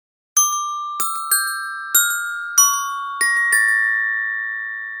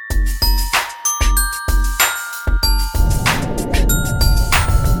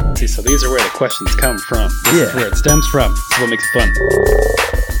so these are where the questions come from. This is where it stems from. This is what makes it fun.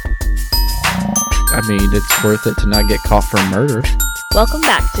 I mean, it's worth it to not get caught for murder. Welcome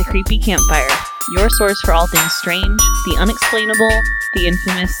back to Creepy Campfire, your source for all things strange, the unexplainable, the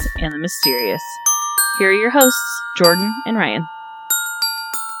infamous, and the mysterious. Here are your hosts, Jordan and Ryan.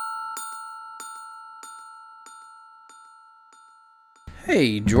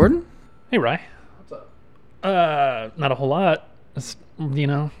 Hey, Jordan. Hey, Rye. What's up? Not a whole lot. Just,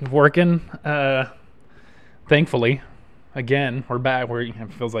 working. Thankfully, again, we're back.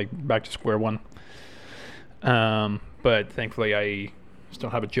 It feels like back to square one. But thankfully, I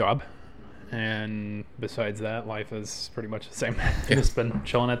still have a job. And besides that, life is pretty much the same. Yeah. Just been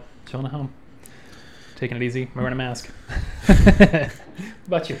chilling at home. Taking it easy. Wearing a mask. How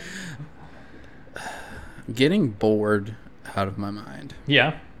about you? Getting bored out of my mind.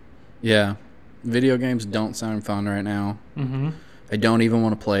 Yeah. Yeah. Video games don't sound fun right now. Mm-hmm. I don't even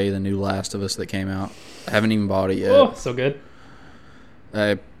want to play the new Last of Us that came out. I haven't even bought it yet. Oh, so good.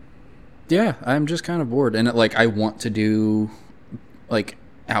 I'm just kind of bored. And I want to do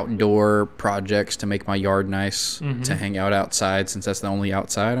outdoor projects to make my yard nice, to hang out outside, since that's the only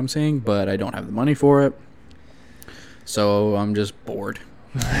outside I'm seeing, but I don't have the money for it. So I'm just bored.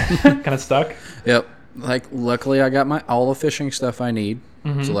 Kind of stuck? Yep. Luckily I got all the fishing stuff I need.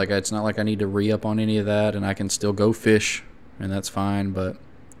 So it's not like I need to re-up on any of that, and I can still go fish, and that's fine, but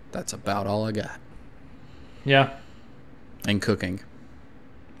that's about all I got. Yeah. And cooking.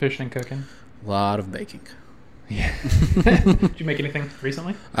 Fishing and cooking. A lot of baking. Yeah. Did you make anything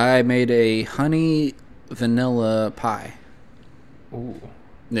recently? I made a honey vanilla pie. Ooh.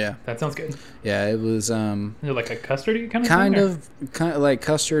 Yeah. That sounds good. Yeah, it was Is it like a custardy kind of kind thing? of like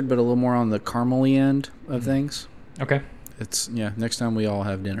custard, but a little more on the caramel-y end of things. Okay. Next time we all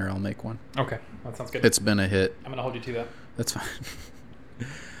have dinner, I'll make one. Okay. That sounds good. It's been a hit. I'm going to hold you to that. That's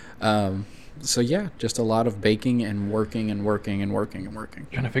fine. So yeah, just a lot of baking and working and working and working and working.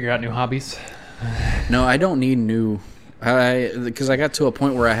 Trying to figure out new hobbies. No, I don't need new. Because I got to a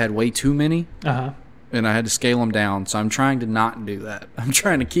point where I had way too many. Uh-huh. And I had to scale them down. So I'm trying to not do that. I'm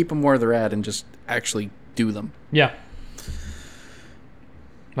trying to keep them where they're at and just actually do them. Yeah.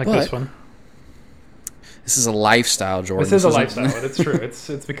 But this one. This is a lifestyle, Jordan. This is a lifestyle. It's true. It's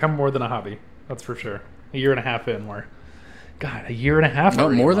become more than a hobby. That's for sure. A year and a half in, a year and a half. No,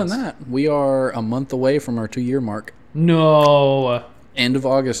 more than that. We are a month away from our 2-year mark. No. End of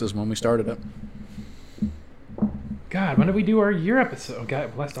August is when we started it. God, when did we do our year episode?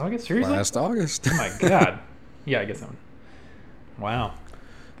 God, last August? Seriously? Last August. Oh my God. Yeah, I guess that one. Wow.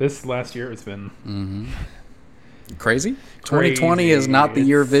 This last year has been Crazy? 2020 is not the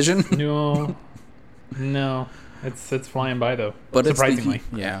year of vision. No. It's flying by though. But surprisingly.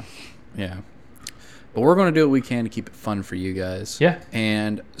 Yeah. But we're going to do what we can to keep it fun for you guys. Yeah.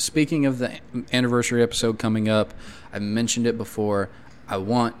 And speaking of the anniversary episode coming up, I mentioned it before. I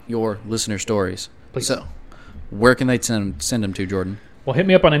want your listener stories. Please. So, where can they send them to, Jordan? Well, hit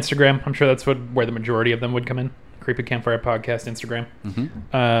me up on Instagram. I'm sure that's where the majority of them would come in. Creepy Campfire Podcast Instagram.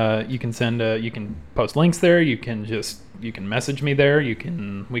 You can send. You can post links there. You can message me there. We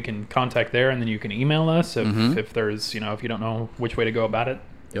can contact there, and then you can email us if there's if you don't know which way to go about it.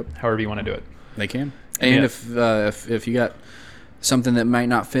 Yep. However you want to do it. They can. And if you got something that might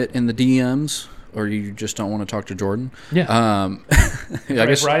not fit in the DMs, or you just don't want to talk to Jordan, if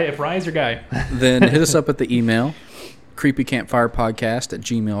Rye is your guy, then hit us up at the email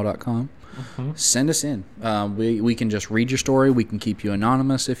creepycampfirepodcast@gmail.com. Send us in. We can just read your story. We can keep you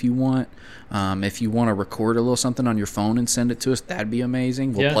anonymous if you want. If you want to record a little something on your phone and send it to us, that'd be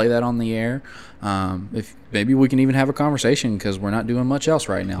amazing. We'll play that on the air. If maybe we can even have a conversation, because we're not doing much else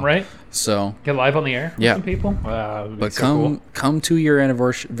right now. Right. So get live on the air. Yeah. With some people. But come to your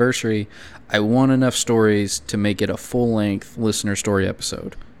anniversary. I want enough stories to make it a full-length listener story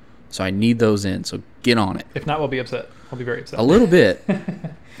episode. So I need those in. So get on it. If not, we'll be upset. We'll be very upset. A little bit.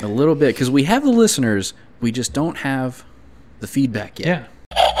 A little bit. Because we have the listeners. We just don't have the feedback yet. Yeah.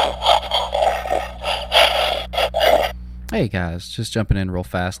 Hey guys, just jumping in real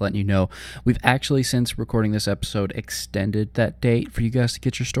fast, letting you know we've actually, since recording this episode, extended that date for you guys to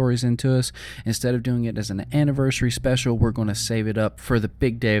get your stories into us. Instead of doing it as an anniversary special, we're going to save it up for the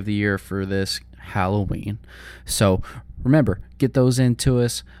big day of the year for this Halloween. So remember, get those into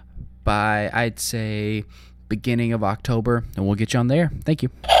us by, I'd say, beginning of October, and we'll get you on there. Thank you.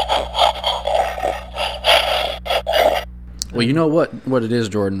 Well, you know what it is,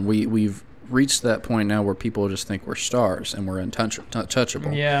 Jordan? We've reached that point now where people just think we're stars and we're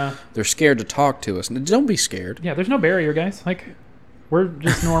untouchable. Yeah. They're scared to talk to us. And don't be scared. Yeah, there's no barrier, guys. We're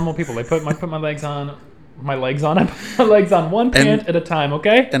just normal people. I put my legs on my legs on it. My legs on one pant at a time,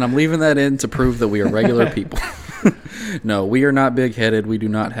 okay? And I'm leaving that in to prove that we are regular people. No, we are not big-headed. We do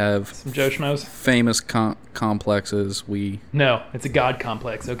not have some Joe Schmoes. Famous complexes. No, it's a God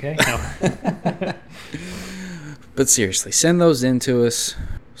complex, okay? No. But seriously, send those in to us.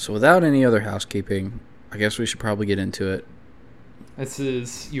 So without any other housekeeping, I guess we should probably get into it. This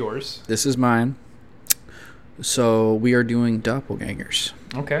is yours. This is mine. So we are doing doppelgangers.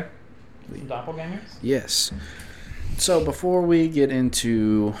 Okay. Some doppelgangers? Yes. So before we get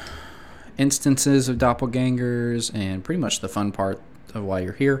into instances of doppelgangers and pretty much the fun part of why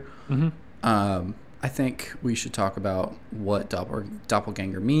you're here, I think we should talk about what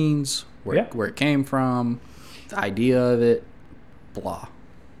doppelganger means, where it came from, the idea of it, blah.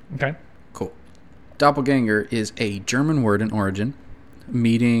 Okay. Cool. Doppelganger is a German word in origin,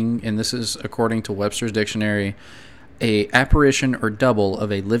 meaning, and this is according to Webster's Dictionary, a apparition or double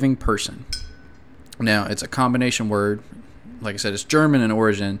of a living person. Now, it's a combination word. Like I said, it's German in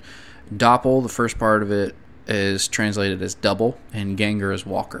origin. Doppel, the first part of it, is translated as double, and ganger is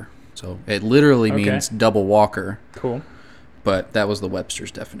walker. So it literally means double walker. Cool. But that was the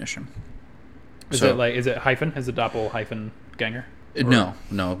Webster's definition. Is it hyphen? Is it doppel hyphen ganger? No,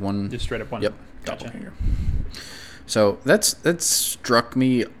 one. Just straight up one. Yep, Gotcha. doppelganger. So that struck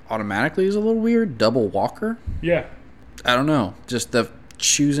me automatically as a little weird. Double walker. Yeah. I don't know. Just the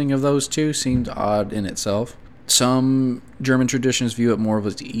choosing of those two seemed odd in itself. Some German traditions view it more of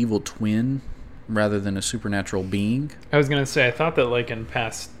as the evil twin rather than a supernatural being. I was gonna say I thought that like in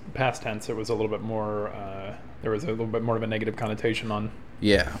past tense it was a little bit more. There was a little bit more of a negative connotation on.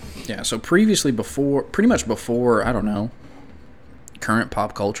 Yeah. So pretty much before, I don't know, current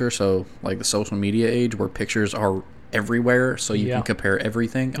pop culture, so like the social media age where pictures are everywhere, so you can compare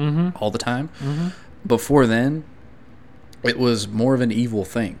everything all the time. Before then, it was more of an evil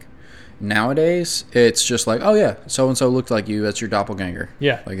thing. Nowadays, it's just like, oh yeah, so-and-so looked like you, that's your doppelganger.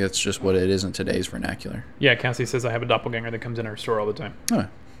 Yeah. Like, it's just what it is in today's vernacular. Yeah, Cassie says I have a doppelganger that comes in our store all the time. Oh,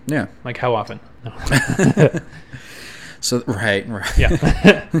 yeah. Like, how often? No. So, right.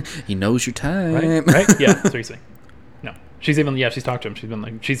 Yeah. He knows your time. Right? Yeah, seriously. No. She's talked to him. She's been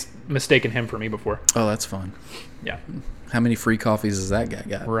like, she's mistaken him for me before. Oh, that's fun. Yeah. How many free coffees has that guy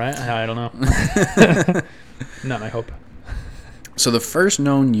got? Right? I don't know. None, I hope. So the first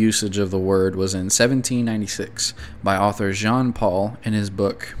known usage of the word was in 1796 by author Jean Paul in his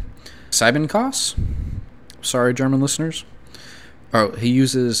book Siebenkoss. Sorry, German listeners. Oh, he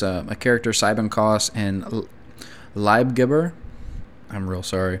uses a character Siebenkoss and Leibgeber. I'm real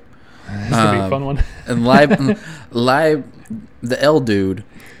sorry. This could be a fun one. And the L dude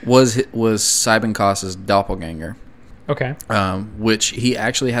was Siebenkoss's doppelganger. Okay. Which he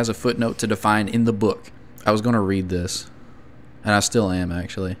actually has a footnote to define in the book. I was going to read this, and I still am,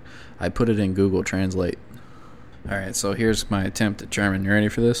 actually. I put it in Google Translate. All right, so here's my attempt at German. You ready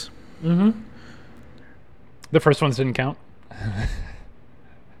for this? Mm-hmm. The first ones didn't count.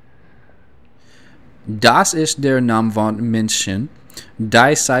 Das ist der Name von Menschen,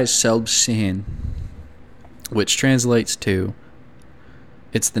 die sich selbst sehen, which translates to,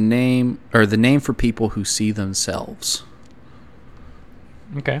 it's the name for people who see themselves.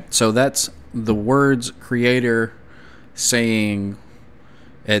 Okay. So that's the word's creator saying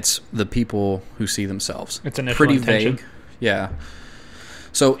it's the people who see themselves. It's initial pretty intention. Vague. Yeah.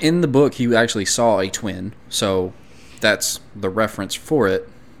 So in the book, he actually saw a twin. So that's the reference for it.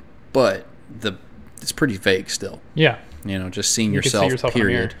 But it's pretty vague still. Yeah. You know, just seeing you yourself, can see yourself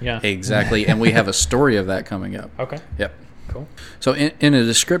period. in the mirror. Yeah. Exactly. And we have a story of that coming up. Okay. Yep. Cool. So in a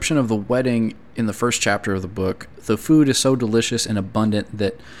description of the wedding in the first chapter of the book, the food is so delicious and abundant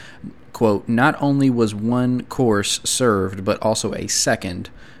that, quote, not only was one course served, but also a second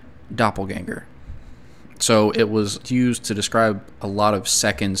doppelganger. So it was used to describe a lot of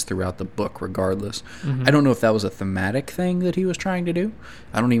seconds throughout the book regardless. Mm-hmm. I don't know if that was a thematic thing that he was trying to do.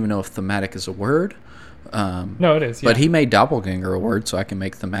 I don't even know if thematic is a word. No, it is. Yeah. But he made doppelganger a word, so I can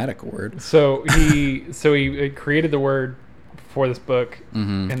make thematic a word. So he created the word for this book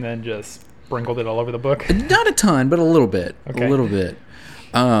Mm-hmm. and then just sprinkled it all over the book. Not a ton, but a little bit. Okay. A little bit.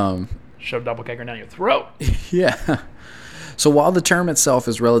 Shove doppelganger down your throat. Yeah. So while the term itself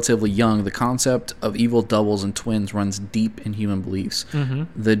is relatively young, the concept of evil doubles and twins runs deep in human beliefs.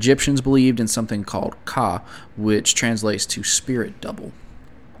 Mm-hmm. The Egyptians believed in something called Ka, which translates to spirit double.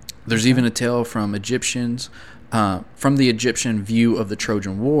 There's even a tale from from the Egyptian view of the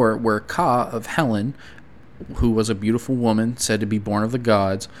Trojan War, where Ka of Helen, who was a beautiful woman said to be born of the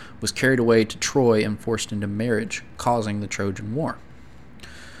gods, was carried away to Troy and forced into marriage, causing the Trojan War.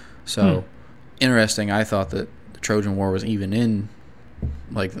 So, interesting. I thought that the Trojan War was even in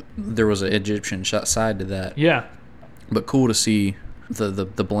Like there was an Egyptian side to that. Yeah. But cool to see the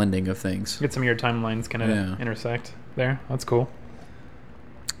blending of things. Get some of your timelines kind of intersect there. That's cool.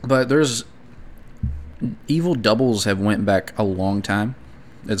 But there's evil doubles have went back a long time.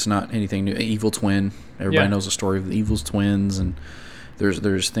 It's not anything new. Evil twin. Everybody knows the story of the evil's twins, and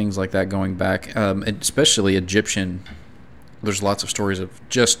there's things like that going back. Especially Egyptian. There's lots of stories of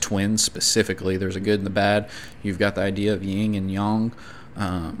just twins specifically. There's a good and the bad. You've got the idea of yin and yang.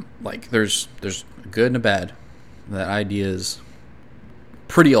 Like there's a good and a bad. That idea is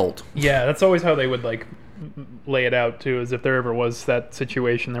pretty old. Yeah, that's always how they would like lay it out too. Is if there ever was that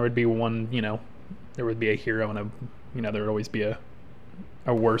situation, there would be one. There would be a hero and there would always be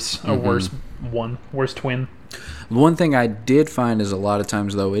a worse twin. One thing I did find is a lot of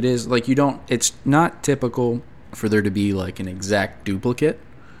times though it is like it's not typical for there to be like an exact duplicate.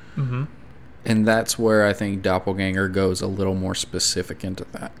 Mm-hmm. And that's where I think Doppelganger goes a little more specific into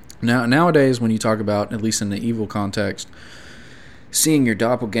that. Nowadays, when you talk about, at least in the evil context, seeing your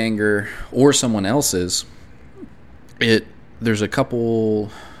doppelganger or someone else's, there's a couple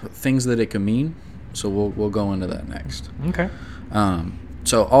things that it can mean. So we'll go into that next. Okay.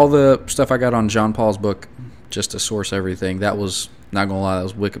 So all the stuff I got on John Paul's book, just to source everything, that was, not going to lie, that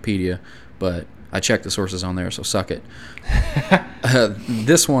was Wikipedia, but I checked the sources on there, so suck it.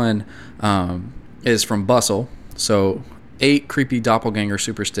 This one is from Bustle. So 8 creepy doppelganger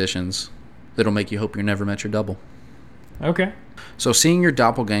superstitions that'll make you hope you never met your double. Okay. So seeing your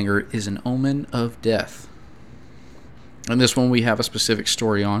doppelganger is an omen of death. And this one we have a specific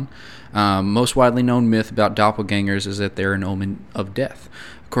story on. Most widely known myth about doppelgangers is that they're an omen of death.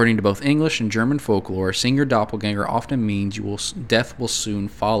 According to both English and German folklore, seeing your doppelganger often means death will soon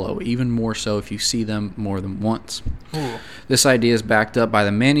follow, even more so if you see them more than once. Ooh. This idea is backed up by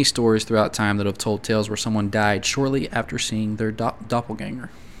the many stories throughout time that have told tales where someone died shortly after seeing their doppelganger.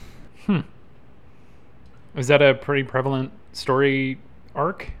 Is that a pretty prevalent story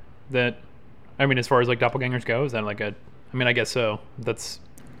arc? As far as like doppelgangers go, is that like I guess so.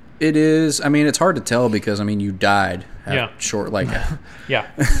 It is. I mean, it's hard to tell because, you died. Short,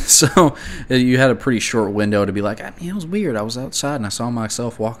 yeah. So you had a pretty short window to be like, it was weird. I was outside and I saw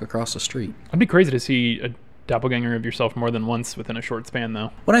myself walk across the street. It'd be crazy to see a doppelganger of yourself more than once within a short span, though.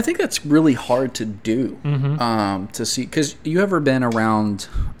 But I think that's really hard to do. Mm-hmm. To see, because you ever been around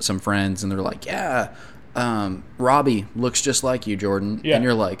some friends and they're like, Robbie looks just like you, Jordan. Yeah. And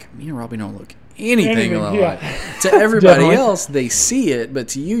you're like, me and Robbie don't look anything alike. To everybody else, they see it, but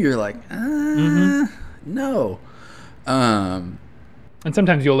to you, you're like, no. And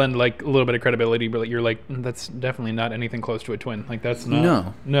sometimes you'll lend like a little bit of credibility, but you're like, that's definitely not anything close to a twin. Like that's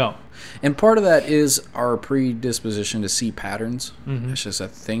not. No. And part of that is our predisposition to see patterns. Mm-hmm. It's just a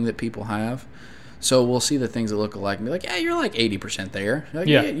thing that people have. So we'll see the things that look alike and be like, you're like 80% there. Like,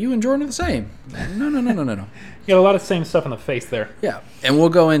 you and Jordan are the same. No. You got a lot of same stuff in the face there. Yeah. And we'll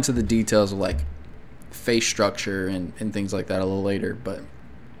go into the details of like face structure and things like that a little later, but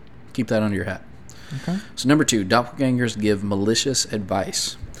keep that under your hat. Okay. So number 2, doppelgangers give malicious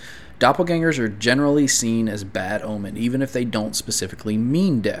advice. Doppelgangers are generally seen as bad omen, even if they don't specifically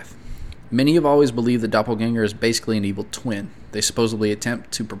mean death. Many have always believed the doppelganger is basically an evil twin. They supposedly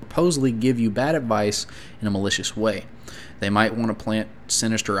attempt to purposely give you bad advice in a malicious way. They might want to plant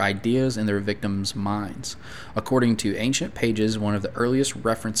sinister ideas in their victims' minds. According to ancient pages, one of the earliest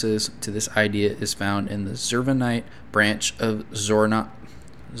references to this idea is found in the Zurvanite branch of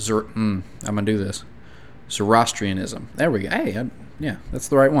Zoroastrianism. There we go. Hey, that's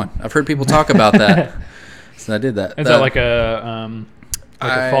the right one. I've heard people talk about that, so I did that. Is that like a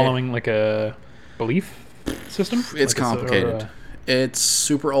following, like a belief system? It's complicated. It's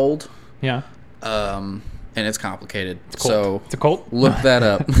super old. Yeah. And it's complicated. It's a cult. Look that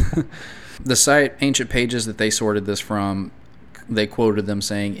up. The site Ancient Pages that they sorted this from, they quoted them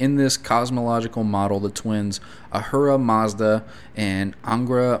saying, in this cosmological model, the twins Ahura Mazda and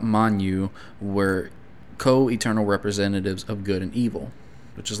Angra Mainyu were co-eternal representatives of good and evil,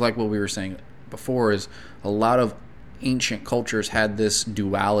 which is like what we were saying before, is a lot of ancient cultures had this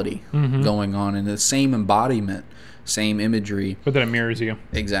duality going on, and the same embodiment, same imagery. But then it mirrors you.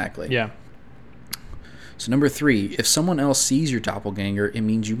 Exactly. Yeah. So number 3, if someone else sees your doppelganger, it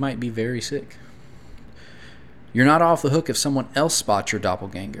means you might be very sick. You're not off the hook if someone else spots your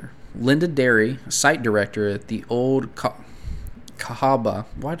doppelganger. Linda Derry, site director at the old Cahaba,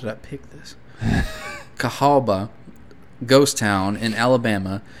 why did I pick this? Cahaba ghost town in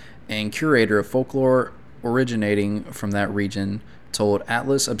Alabama, and curator of folklore originating from that region, told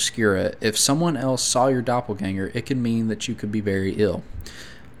Atlas Obscura, if someone else saw your doppelganger, it could mean that you could be very ill.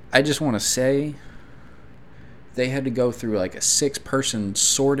 I just want to say, they had to go through like a 6-person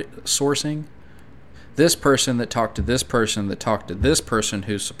sourcing. This person that talked to this person that talked to this person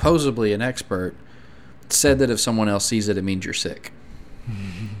who's supposedly an expert said that if someone else sees it, it means you're sick.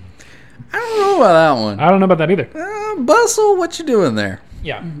 I don't know about that one. I don't know about that either. Bustle, what you doing there?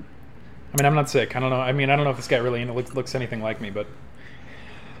 Yeah. I mean, I'm not sick. I don't know. I mean, I don't know if this guy really looks anything like me, but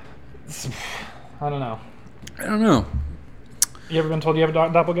I don't know. I don't know. You ever been told you have a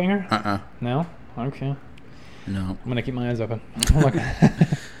doppelganger? Uh-uh. No? Okay. No. I'm going to keep my eyes open.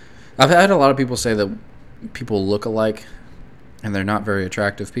 I've had a lot of people say that people look alike and they're not very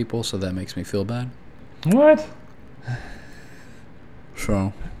attractive people, so that makes me feel bad. What?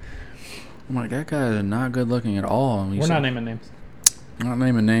 So, I'm like, that guy is not good looking at all. We're not naming names. I'm not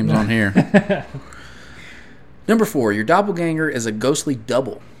naming names on here. Number 4, your doppelganger is a ghostly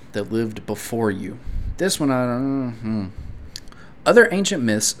double that lived before you. This one, I don't. Other ancient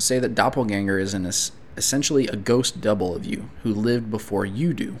myths say that doppelganger is essentially a ghost double of you who lived before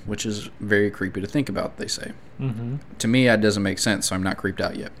you do, which is very creepy to think about, they say. Mm-hmm. To me, that doesn't make sense, so I'm not creeped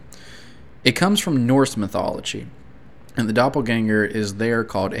out yet. It comes from Norse mythology, and the doppelganger is there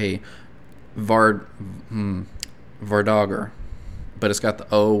called a Vardagar, but it's got the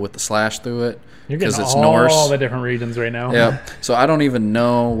O with the slash through it. You're getting it's all Norse. the different regions right now. Yep. So I don't even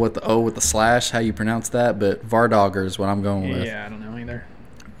know what the O with the slash, how you pronounce that, but Vardagar is what I'm going with. Yeah, I don't know either.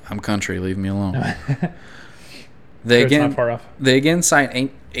 I'm country, leave me alone. It's not far off. They again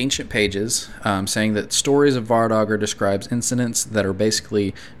cite ancient pages saying that stories of Vardagar describes incidents that are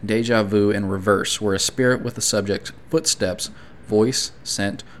basically deja vu in reverse, where a spirit with the subject's footsteps, voice,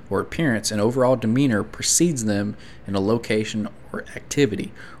 scent, or appearance and overall demeanor precedes them in a location or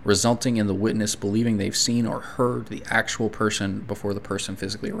activity, resulting in the witness believing they've seen or heard the actual person before the person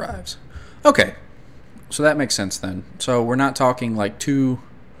physically arrives. Okay, so that makes sense then. So we're not talking like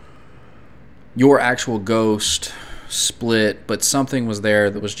your actual ghost split, but something was there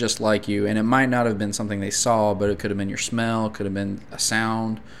that was just like you, and it might not have been something they saw, but it could have been your smell, could have been a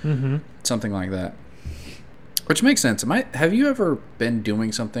sound, something like that. Which makes sense. Have you ever been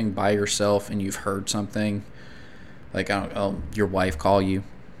doing something by yourself and you've heard something, like your wife call you,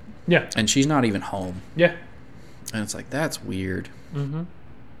 and she's not even home, and it's like, that's weird. Yeah,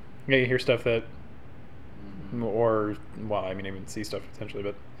 you hear stuff that, or well, I mean, even see stuff potentially,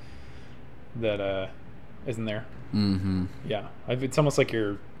 but that isn't there. Yeah, it's almost like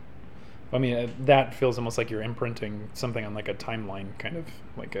that feels almost like you're imprinting something on like a timeline, kind of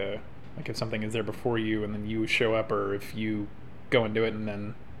like if something is there before you and then you show up, or if you go and do it and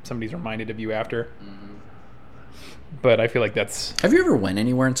then somebody's reminded of you after. But I feel like that's... Have you ever went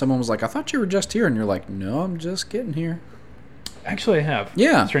anywhere and someone was like, I thought you were just here, and you're like, no, I'm just getting here? Actually, I have.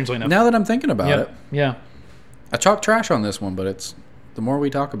 Yeah. Strangely enough. Now that I'm thinking about it. Yeah. I chalk trash on this one, but it's the more we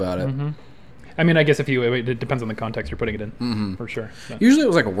talk about it. I mean, I guess it depends on the context you're putting it in, for sure. But. Usually it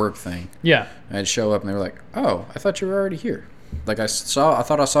was like a work thing. Yeah. I'd show up and they were like, oh, I thought you were already here. Like I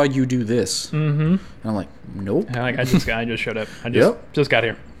thought I saw you do this. And I'm like, nope. I just showed up. I just got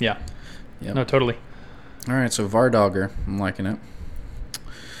here. Yeah. Yep. No, totally. All right, so Vardagar, I'm liking it.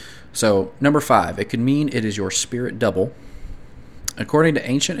 So, number 5, it could mean it is your spirit double. According to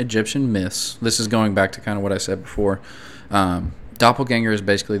ancient Egyptian myths, this is going back to kind of what I said before, doppelganger is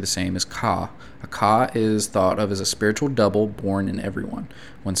basically the same as Ka. A Ka is thought of as a spiritual double born in everyone.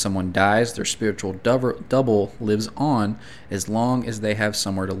 When someone dies, their spiritual double lives on as long as they have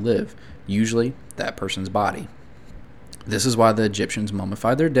somewhere to live, usually that person's body. This is why the Egyptians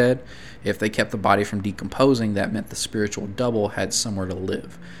mummified their dead. If they kept the body from decomposing, that meant the spiritual double had somewhere to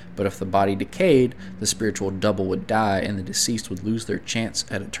live. But if the body decayed, the spiritual double would die and the deceased would lose their chance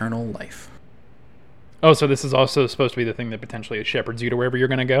at eternal life. Oh, so this is also supposed to be the thing that potentially shepherds you to wherever you're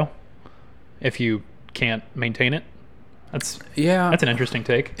going to go if you can't maintain it? That's an interesting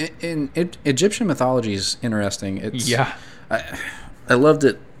take. Egyptian mythology is interesting. I loved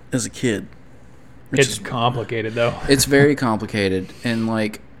it as a kid. It's complicated, though. It's very complicated. And,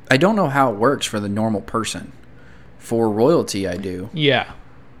 like, I don't know how it works for the normal person. For royalty, I do. Yeah.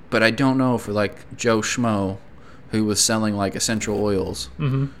 But I don't know for, like, Joe Schmo, who was selling, like, essential oils.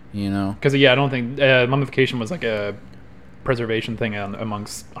 You know? Because, I don't think... mummification was, like, a preservation thing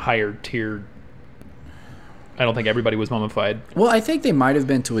amongst higher tier... I don't think everybody was mummified. Well, I think they might have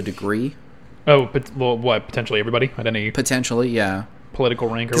been to a degree. Oh, what? Potentially everybody? At any... Potentially, yeah. Political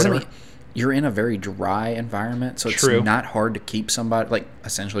rank or whatever? I mean, you're in a very dry environment, so it's not hard to keep somebody, like,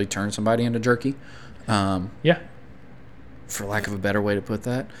 essentially turn somebody into jerky. Yeah. For lack of a better way to put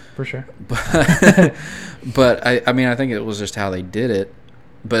that. For sure. But I mean, I think it was just how they did it.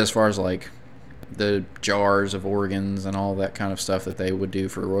 But as far as, like, the jars of organs and all that kind of stuff that they would do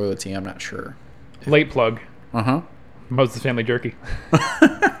for royalty, I'm not sure. Late plug. Moses Family Jerky.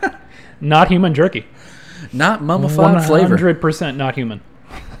 Not human jerky. Not mummified flavor. 100% not human.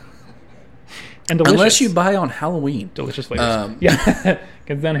 And delicious. Unless you buy on Halloween. Delicious flavors. Yeah.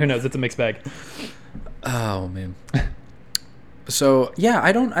 Because then who knows? It's a mixed bag. Oh, man. So, yeah,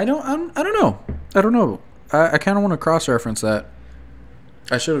 I don't know. I kind of want to cross-reference that.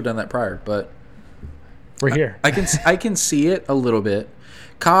 I should have done that prior, but we're here. I can see it a little bit.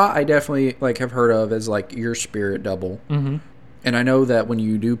 Ka, I definitely have heard of as your spirit double. Mm-hmm. And I know that when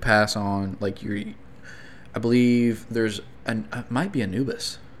you do pass on, I believe there's it might be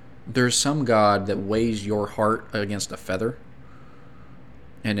Anubis. There's some god that weighs your heart against a feather.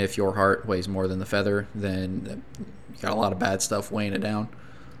 And if your heart weighs more than the feather, then you got a lot of bad stuff weighing it down.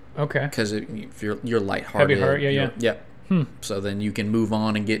 Okay. Because if you're lighthearted. Heavy heart, yeah. Yep. So then you can move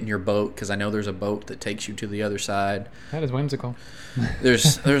on and get in your boat, because I know there's a boat that takes you to the other side. That is whimsical.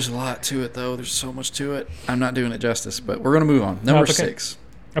 There's a lot to it, though. There's so much to it. I'm not doing it justice, but we're going to move on. Number 6.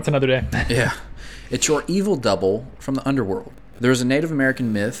 That's another day. Yeah. It's your evil double from the underworld. There was a Native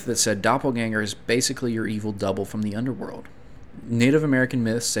American myth that said doppelganger is basically your evil double from the underworld. Native American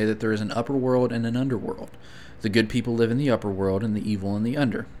myths say that there is an upper world and an underworld. The good people live in the upper world and the evil in the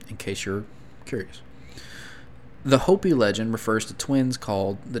under, in case you're curious. The Hopi legend refers to twins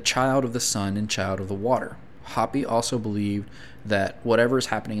called the child of the sun and child of the water. Hopi also believed that whatever is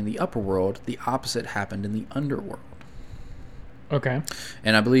happening in the upper world, the opposite happened in the underworld. Okay.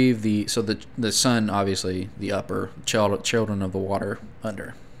 And I believe the sun, obviously, the upper, children of the water,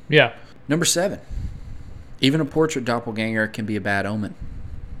 under. Yeah. Number 7. Even a portrait doppelganger can be a bad omen.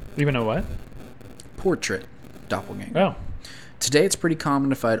 Even a what? Portrait doppelganger. Oh. Today, it's pretty common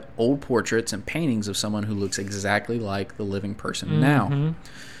to find old portraits and paintings of someone who looks exactly like the living person now.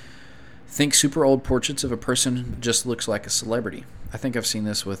 Think super old portraits of a person who just looks like a celebrity. I think I've seen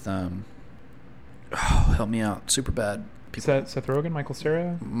this with, help me out, super bad people. Is that Seth Rogen, Michael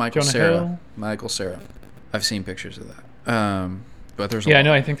Cera? Michael Jonah Cera. Hill? Michael Cera. I've seen pictures of that. But there's a lot.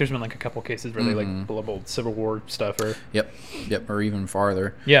 I think there's been a couple cases where they pull up old Civil War stuff or... Yep, or even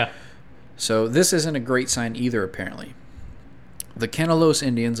farther. Yeah. So this isn't a great sign either, apparently. The Canelos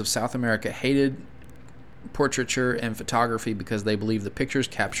Indians of South America hated portraiture and photography because they believed the pictures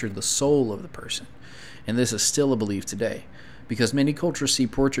captured the soul of the person. And this is still a belief today. Because many cultures see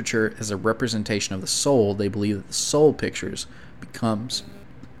portraiture as a representation of the soul, they believe that the soul pictures becomes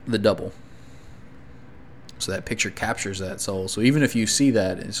the double. So that picture captures that soul. So even if you see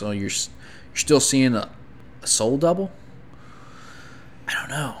that, and so you're still seeing a soul double? I don't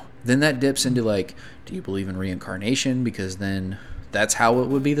know. Then that dips into do you believe in reincarnation? Because then that's how it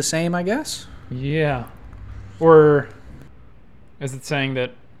would be the same, I guess. Yeah. Or is it saying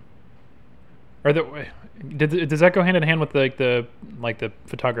that? Or does that go hand in hand with the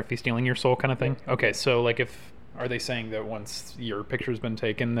photography stealing your soul kind of thing? Okay, so are they saying that once your picture's been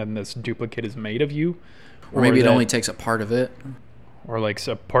taken, then this duplicate is made of you? Or maybe it only takes a part of it. Or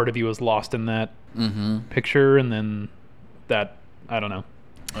a part of you is lost in that picture, and then that, I don't know.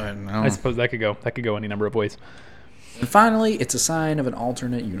 I suppose that could go any number of ways. And finally, it's a sign of an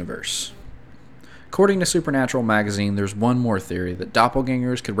alternate universe. According to Supernatural magazine, there's one more theory that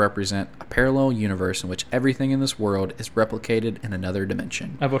doppelgangers could represent a parallel universe in which everything in this world is replicated in another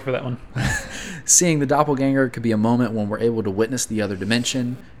dimension. I vote for that one. Seeing the doppelganger could be a moment when we're able to witness the other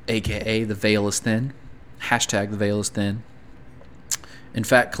dimension, aka the veil is thin. # the veil is thin. In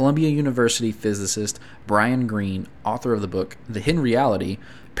fact, Columbia University physicist Brian Greene, author of the book The Hidden Reality,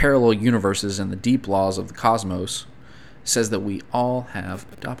 Parallel Universes and the Deep Laws of the Cosmos, says that we all have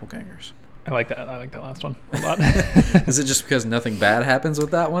doppelgangers. I like that. I like that last one a lot. Is it just because nothing bad happens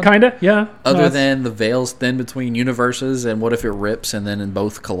with that one? Kinda, yeah. Other than the veil's thin between universes, and what if it rips and then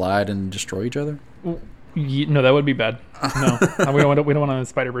both collide and destroy each other? No, that would be bad. No, we don't want a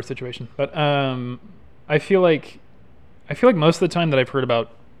Spider-Verse situation. But I feel like most of the time that I've heard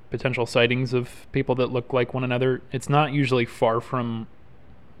about potential sightings of people that look like one another, it's not usually far from.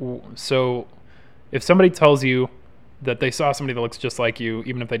 So, if somebody tells you that they saw somebody that looks just like you,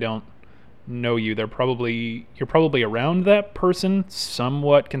 even if they don't know you, you're probably around that person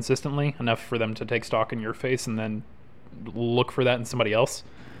somewhat consistently enough for them to take stock in your face and then look for that in somebody else.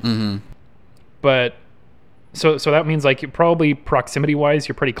 Mm-hmm. But so that means you probably proximity wise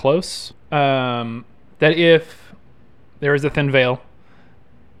you're pretty close. That if there is a thin veil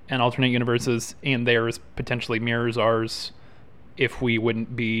and alternate universes and theirs potentially mirrors ours, if we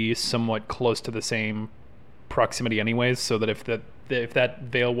wouldn't be somewhat close to the same proximity anyways, so that if that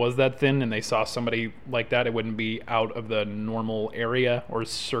veil was that thin and they saw somebody like that, it wouldn't be out of the normal area or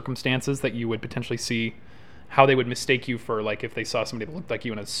circumstances that you would potentially see how they would mistake you for if they saw somebody that looked like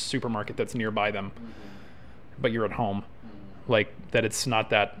you in a supermarket that's nearby them. but you're at home. Like, that it's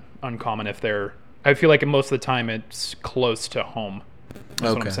not that uncommon if they're... I feel like most of the time it's close to home.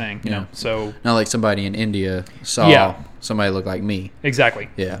 That's what I'm saying. You know? So not like somebody in India saw somebody look like me. Exactly.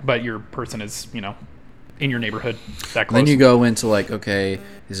 Yeah. But your person is, in your neighborhood that close. Then you go into like, okay,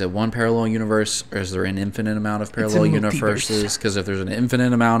 is it one parallel universe or is there an infinite amount of parallel universes? Because if there's an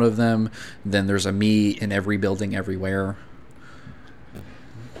infinite amount of them, then there's a me in every building everywhere.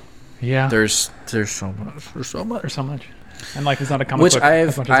 Yeah. There's so much. There's so much. And life is not a comic Which book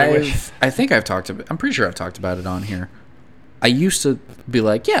as much as I wish. I think I've talked about. I'm pretty sure I've talked about it on here. I used to be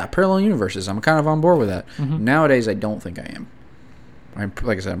like, yeah, parallel universes. I'm kind of on board with that. Mm-hmm. Nowadays, I don't think I am.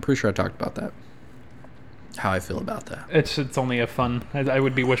 Like I said, I'm pretty sure I talked about that. How I feel about that. It's only a fun. I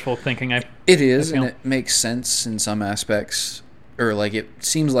would be wishful thinking. It is, and it makes sense in some aspects, or like it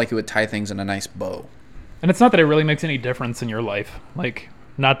seems like it would tie things in a nice bow. And it's not that it really makes any difference in your life. Like,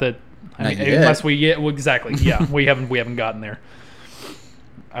 not that. Unless exactly. Yeah, we haven't gotten there.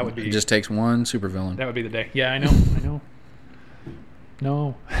 I would be. It just takes one supervillain. That would be the day. Yeah, I know.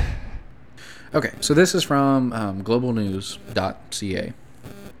 No. Okay, so this is from globalnews.ca.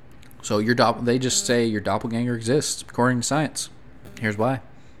 So they just say your doppelganger exists according to science. Here's why.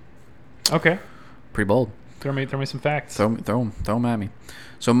 Okay. Pretty bold. Throw me some facts. Throw them at me.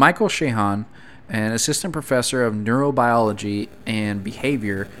 So Michael Shehan, an assistant professor of neurobiology and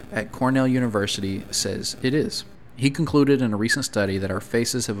behavior at Cornell University, says it is. He concluded in a recent study that our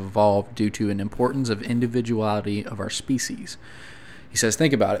faces have evolved due to an importance of individuality of our species. He says,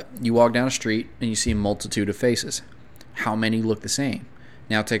 think about it. You walk down a street and you see a multitude of faces. How many look the same?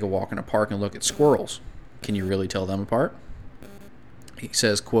 Now take a walk in a park and look at squirrels. Can you really tell them apart? He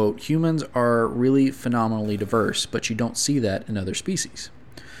says, quote, humans are really phenomenally diverse, but you don't see that in other species.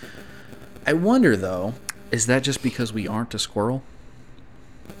 I wonder, though, is that just because we aren't a squirrel?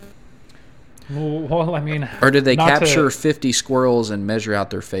 Well, I mean... Or did they capture 50 squirrels and measure out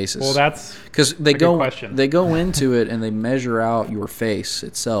their faces? Well, that's because they go into it and they measure out your face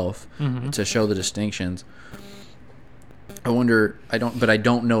itself to show the distinctions. I wonder... I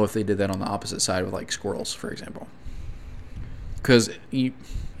don't know if they did that on the opposite side with, like, squirrels, for example. Because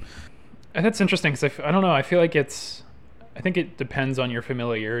that's interesting, because I don't know. I feel like I think it depends on your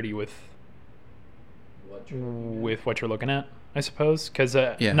familiarity with what you're looking at, I suppose. Because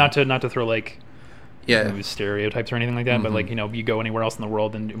not to throw like stereotypes or anything like that, but like you go anywhere else in the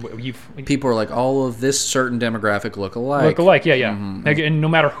world and people are like, all of this certain demographic look alike. Yeah. Like, and no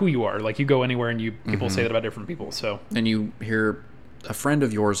matter who you are, like you go anywhere and people say that about different people. So and you hear a friend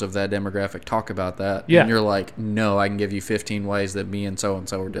of yours of that demographic talk about that, and you're like, no, I can give you 15 ways that me and so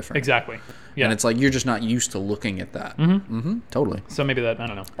are different. Exactly. Yeah. And it's like you're just not used to looking at that. Totally. So maybe that, I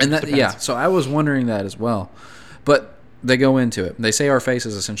don't know. And that so I was wondering that as well. But they go into it. They say our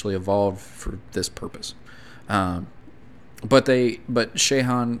faces essentially evolved for this purpose. But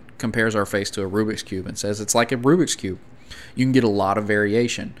Shehan compares our face to a Rubik's Cube and says it's like a Rubik's Cube. You can get a lot of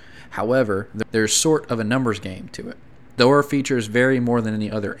variation. However, there's sort of a numbers game to it. Though our features vary more than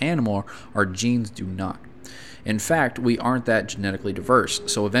any other animal, our genes do not. In fact, we aren't that genetically diverse,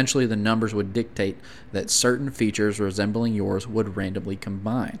 so eventually the numbers would dictate that certain features resembling yours would randomly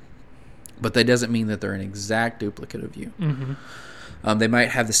combine. But that doesn't mean that they're an exact duplicate of you. They might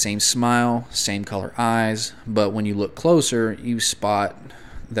have the same smile, same color eyes, but when you look closer, you spot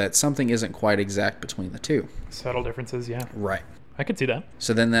that something isn't quite exact between the two. Subtle differences, yeah. Right. I could see that.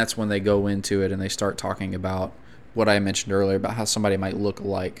 So then that's when they go into it and they start talking about what I mentioned earlier about how somebody might look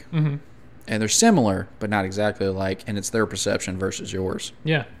alike. And they're similar, but not exactly alike, and it's their perception versus yours.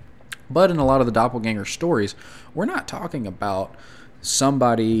 Yeah. But in a lot of the doppelganger stories, we're not talking about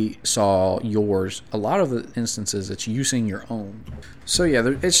somebody saw yours. A lot of the instances, it's you seeing your own. So yeah,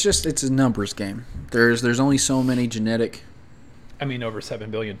 it's a numbers game. There's only so many genetic... I mean, over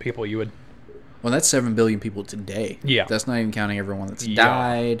 7 billion people you would... Well, that's 7 billion people today. Yeah. That's not even counting everyone that's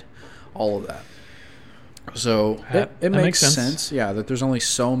died, all of that. So it makes sense, yeah, that there's only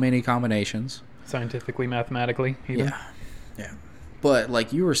so many combinations. Scientifically, mathematically, even. Yeah. But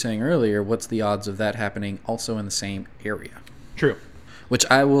like you were saying earlier, what's the odds of that happening also in the same area? True. Which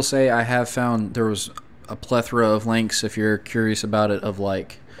I will say I have found there was a plethora of links, if you're curious about it, of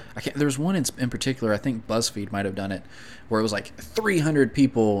like... there was one in particular, I think BuzzFeed might have done it, where it was like 300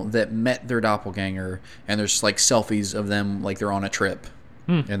 people that met their doppelganger, and there's like selfies of them like they're on a trip.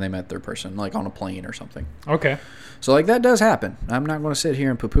 And they met their person, like on a plane or something. Okay. So, like, that does happen. I'm not going to sit here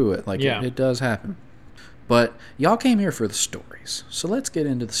and poo-poo it. Like, it does happen. But y'all came here for the stories. So let's get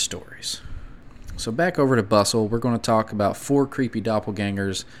into the stories. So back over to Bustle, we're going to talk about 4 creepy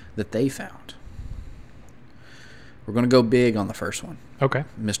doppelgangers that they found. We're going to go big on the first one. Okay.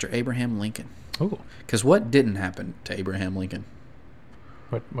 Mr. Abraham Lincoln. Oh. Because what didn't happen to Abraham Lincoln?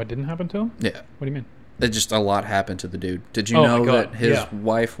 What didn't happen to him? Yeah. What do you mean? Just a lot happened to the dude. Did you Oh, know my God. that his Yeah.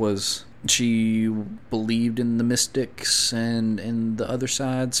 wife she believed in the mystics and in the other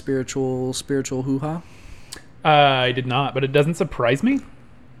side, spiritual hoo-ha? I did not, but it doesn't surprise me.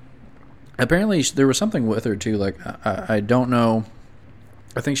 Apparently, there was something with her, too. Like, I don't know.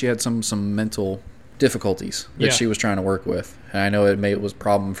 I think she had some mental difficulties that Yeah. she was trying to work with. And I know it was a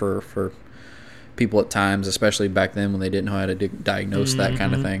problem for people at times, especially back then when they didn't know how to diagnose that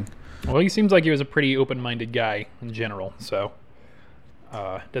kind of thing. Well, he seems like he was a pretty open-minded guy in general, so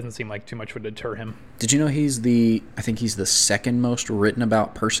doesn't seem like too much would deter him. Did you know I think he's the second most written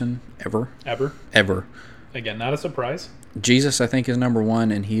about person ever? Ever. Again, not a surprise. Jesus, I think, is number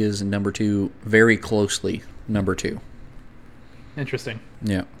 1, and he is number 2, very closely number 2. Interesting.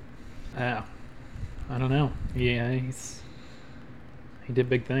 Yeah. Yeah. I don't know. Yeah, he did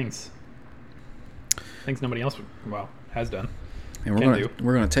big things. Things nobody else has done. And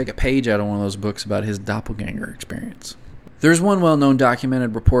we're gonna take a page out of one of those books about his doppelganger experience. There's one well-known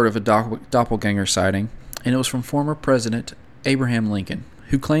documented report of a doppelganger sighting, and it was from former President Abraham Lincoln,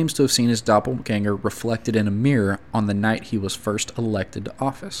 who claims to have seen his doppelganger reflected in a mirror on the night he was first elected to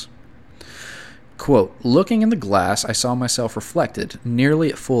office. Quote, "Looking in the glass, I saw myself reflected, nearly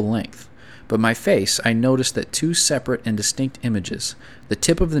at full length. But my face, I noticed that 2 separate and distinct images, the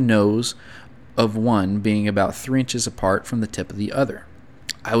tip of the nose of one being about 3 inches apart from the tip of the other.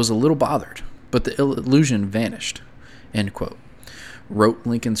 I was a little bothered, but the illusion vanished." End quote. Wrote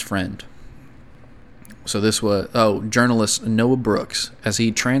Lincoln's friend. So this was, journalist Noah Brooks, as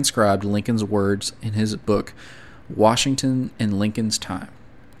he transcribed Lincoln's words in his book, Washington in Lincoln's Time.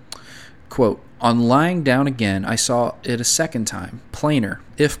 Quote, "On lying down again, I saw it a second time, plainer,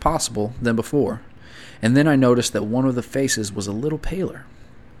 if possible, than before. And then I noticed that one of the faces was a little paler,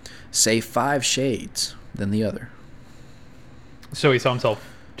 say 5 shades, than the other." So he saw himself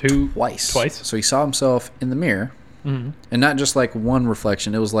Twice. So he saw himself in the mirror, and not just like one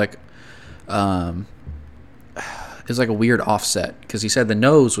reflection. It was like, a weird offset, because he said the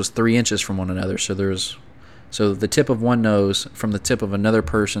nose was 3 inches from one another. So the tip of one nose from the tip of another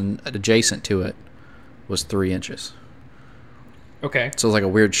person adjacent to it was 3 inches. Okay. So it was like a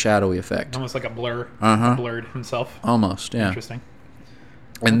weird shadowy effect. Almost like a blur. Blurred himself. Almost, yeah. Interesting.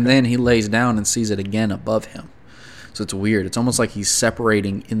 And then he lays down and sees it again above him. So it's weird. It's almost like he's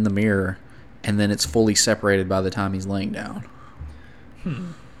separating in the mirror, and then it's fully separated by the time he's laying down.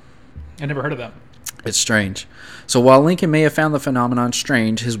 I never heard of that. It's strange. So while Lincoln may have found the phenomenon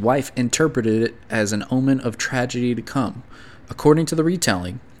strange, his wife interpreted it as an omen of tragedy to come. According to the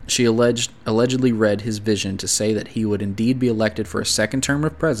retelling, she allegedly read his vision to say that he would indeed be elected for a second term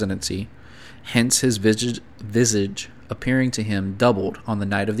of presidency, hence his visage appearing to him doubled on the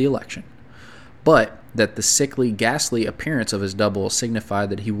night of the election, but that the sickly, ghastly appearance of his double signified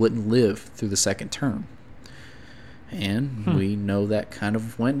that he wouldn't live through the second term. And we know that kind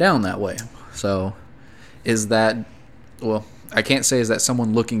of went down that way. So is that, well, I can't say is that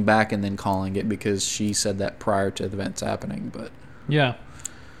someone looking back and then calling it, because she said that prior to the events happening, but Yeah.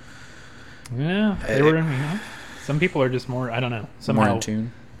 Yeah. They were, some people are just more, I don't know. Somehow, more in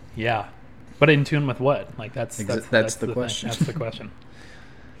tune. Yeah. But in tune with what? Like that's the thing. question. That's the question.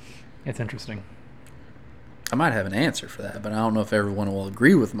 It's interesting. I might have an answer for that, but I don't know if everyone will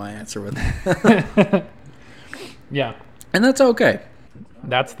agree with my answer with that. Yeah. And that's okay.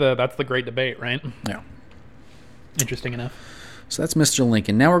 That's the great debate, right? Yeah. Interesting enough. So that's Mr.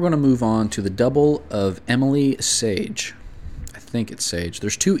 Lincoln. Now we're going to move on to the double of Emily Sage. I think it's Sage.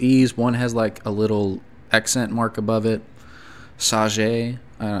 There's 2 E's. One has like a little accent mark above it. Sage.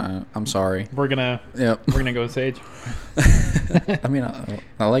 I'm sorry. We're gonna go with Sage. I mean,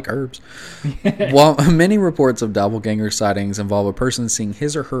 I like herbs. While many reports of doppelganger sightings involve a person seeing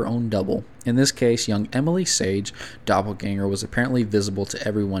his or her own double, in this case, young Emily Sage, doppelganger was apparently visible to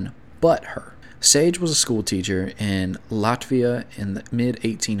everyone but her. Sage was a school teacher in Latvia in the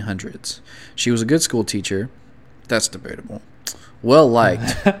mid-1800s. She was a good school teacher. That's debatable. Well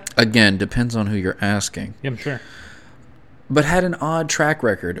liked. Again, depends on who you're asking. Yeah, I'm sure. But had an odd track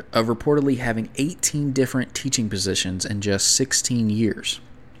record of reportedly having 18 different teaching positions in just 16 years.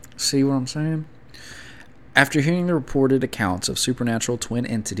 See what I'm saying? After hearing the reported accounts of supernatural twin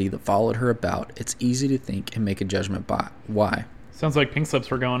entity that followed her about, it's easy to think and make a judgment by why. Sounds like pink slips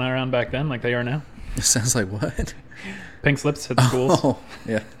were going around back then, like they are now. It sounds like what? Pink slips at schools. Oh,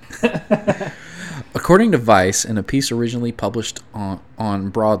 yeah. According to Vice, in a piece originally published on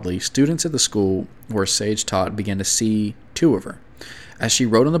Broadly, students at the school where Sage taught began to see 2 of her. As she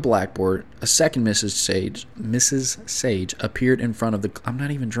wrote on the blackboard, a second Mrs. Sage appeared in front of the... I'm not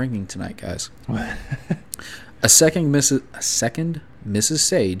even drinking tonight, guys. A second Mrs.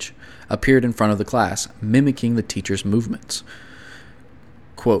 Sage appeared in front of the class, mimicking the teacher's movements.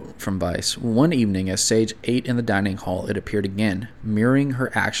 Quote from Vice, "One evening, as Sage ate in the dining hall, it appeared again, mirroring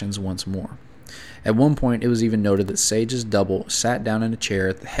her actions once more. At one point, it was even noted that Sage's double sat down in a chair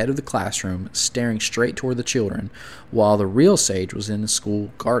at the head of the classroom, staring straight toward the children, while the real Sage was in the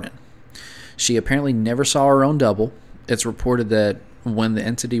school garden. She apparently never saw her own double. It's reported that when the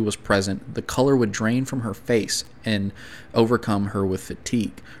entity was present, the color would drain from her face and overcome her with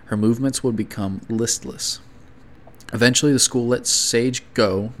fatigue. Her movements would become listless. Eventually, the school let Sage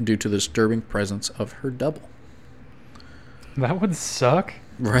go due to the disturbing presence of her double." That would suck.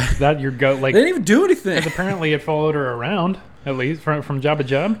 Right. That your goat, like, They didn't even do anything. because apparently it followed her around, at least from job to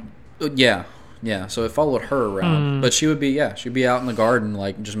job. Yeah. So it followed her around, but she'd be out in the garden,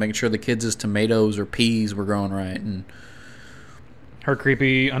 like just making sure the kids' tomatoes or peas were growing right, and Her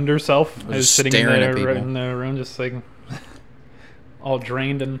creepy underself is Just sitting in staring at people. in the room, just like all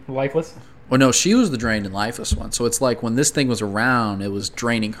drained and lifeless. well, no, she was the drained and lifeless one. So it's like when this thing was around, it was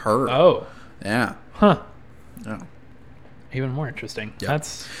draining her. Oh, Yeah. huh. Yeah. Even more interesting. Yeah.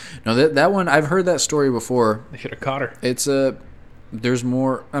 That's No, that one I've heard that story before. they should have caught her. It's there's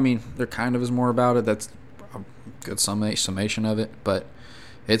more. I mean, there kind of is more about it. That's a good summation of it, but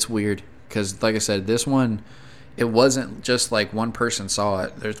it's weird because, like I said, this one, it wasn't just like one person saw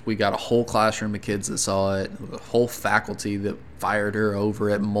it. We got a whole classroom of kids that saw it, a whole faculty that fired her over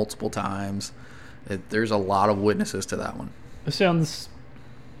it multiple times. There's a lot of witnesses to that one. This sounds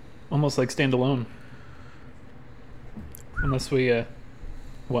almost like Standalone. Unless we,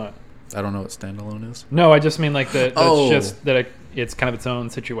 what? I don't know what Standalone is. No, I just mean like that. Oh. It's just that it's kind of its own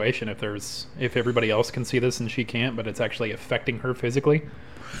situation. If everybody else can see this and she can't, but it's actually affecting her physically.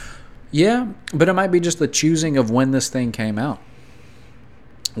 Yeah, but it might be just the choosing of when this thing came out,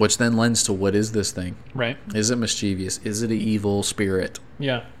 which then lends to what is this thing? Right. Is it mischievous? Is it an evil spirit?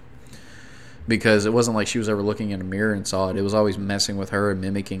 Yeah. Because it wasn't like she was ever looking in a mirror and saw it. It was always messing with her and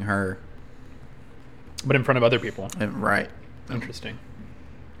mimicking her. But in front of other people. And, right. Interesting.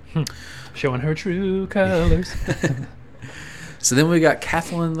 Showing her true colors. So then we got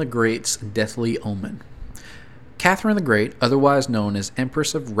Catherine the Great's deathly omen. Catherine the Great, otherwise known as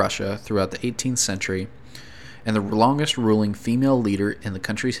Empress of Russia throughout the 18th century, and the longest ruling female leader in the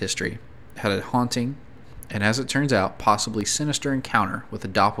country's history, had a haunting, and as it turns out, possibly sinister encounter with a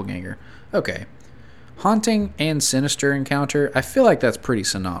doppelganger. Okay. Haunting and sinister encounter, I feel like that's pretty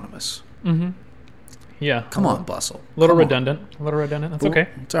synonymous. Mm-hmm. Yeah. Come on, Bustle. A little Come on. redundant. A little redundant. That's okay.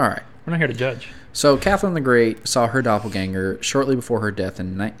 It's all right. We're not here to judge. So Catherine the Great saw her doppelganger shortly before her death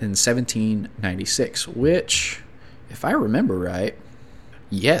in 1796, which, if I remember right,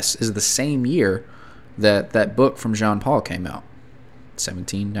 yes, is the same year that book from Jean Paul came out,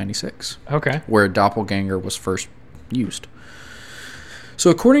 1796, Okay. where doppelganger was first used. So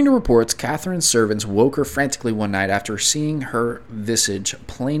according to reports, Catherine's servants woke her frantically one night after seeing her visage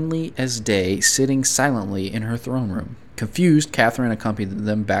plainly as day sitting silently in her throne room. Confused, Catherine accompanied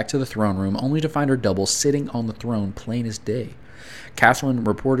them back to the throne room, only to find her double sitting on the throne plain as day. Catherine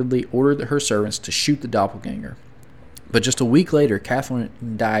reportedly ordered her servants to shoot the doppelganger. But just a week later, Catherine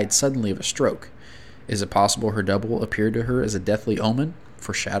died suddenly of a stroke. Is it possible her double appeared to her as a deathly omen,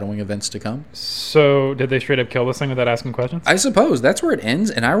 foreshadowing events to come? So, did they straight up kill this thing without asking questions? I suppose that's where it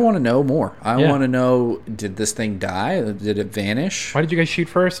ends, and I want to know more. I Yeah. want to know, did this thing die? Did it vanish? Why did you guys shoot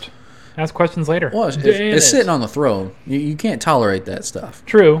first? Ask questions later. Well, it's sitting on the throne. You can't tolerate that stuff.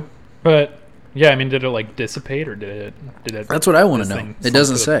 True, but yeah, I mean, did it like dissipate or did it? That's what I want to this know. thing It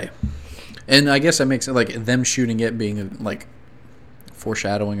doesn't slump to say. And I guess that makes it like them shooting it being like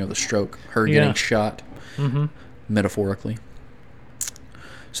foreshadowing of the stroke, her Yeah. getting shot, metaphorically.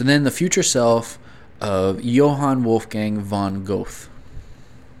 So then the future self of Johann Wolfgang von Goethe.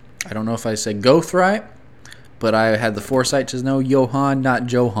 I don't know if I said Goethe right, but I had the foresight to know Johann,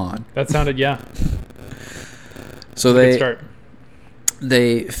 not Johann. That sounded, yeah. So Good start.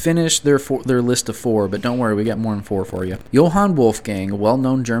 They finished their list of 4, but don't worry, we got more than 4 for you. Johann Wolfgang, a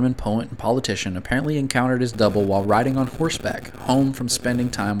well-known German poet and politician, apparently encountered his double while riding on horseback, home from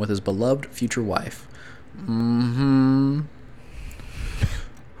spending time with his beloved future wife.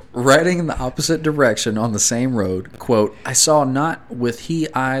 Riding in the opposite direction on the same road, quote, I saw not with he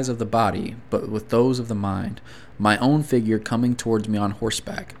eyes of the body, but with those of the mind, my own figure coming towards me on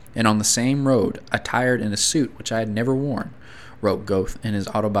horseback, and on the same road, attired in a suit which I had never worn, wrote Goethe in his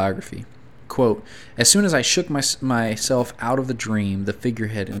autobiography. Quote, as soon as I shook myself out of the dream, the figure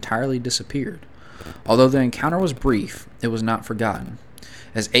had entirely disappeared. Although the encounter was brief, it was not forgotten.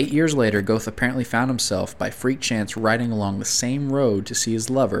 As 8 years later, Goth apparently found himself, by freak chance, riding along the same road to see his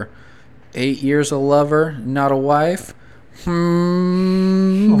lover. 8 years a lover, not a wife?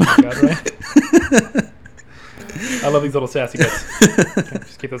 Oh my god, right? I love these little sassy bits. Okay,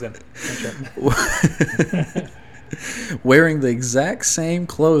 just keep those in. Wearing the exact same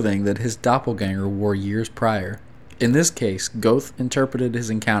clothing that his doppelganger wore years prior. In this case, Goth interpreted his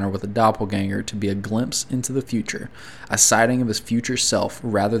encounter with a doppelganger to be a glimpse into the future, a sighting of his future self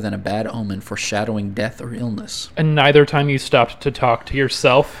rather than a bad omen foreshadowing death or illness. And neither time you stopped to talk to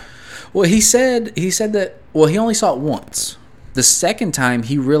yourself? Well, he said that, well, he only saw it once. The second time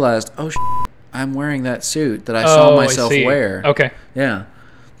he realized, oh, I'm wearing that suit that I saw myself wear. Okay. Yeah.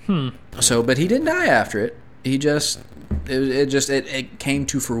 So, but he didn't die after it. He just, it came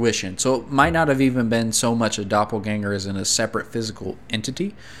to fruition. So it might not have even been so much a doppelganger as in a separate physical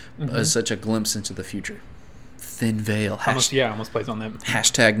entity, as such a glimpse into the future. Thin veil. Almost plays on that.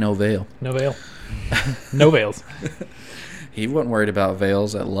 Hashtag no veil. No veil. No veils. He wasn't worried about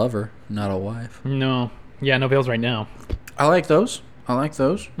veils at lover, not a wife. No. Yeah, no veils right now. I like those.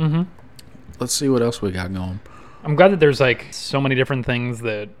 Mm-hmm. Let's see what else we got going. I'm glad that there's like so many different things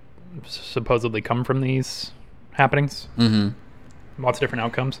that supposedly come from these happenings. Mm-hmm. Lots of different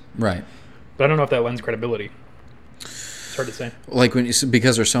outcomes. Right. But I don't know if that lends credibility. It's hard to say. Like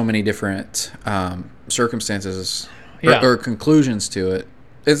because there's so many different circumstances or conclusions to it.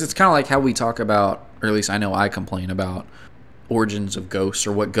 It's kind of like how we talk about, or at least I know I complain about, origins of ghosts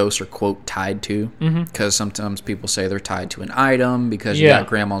or what ghosts are, quote, tied to. Because sometimes people say they're tied to an item because you got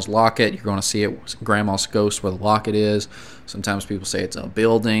grandma's locket. You're going to see it, grandma's ghost, where the locket is. Sometimes people say it's a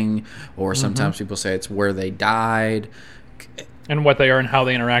building, or sometimes people say it's where they died. And what they are and how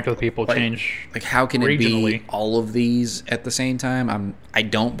they interact with people change. Like, how can it be all of these at the same time? I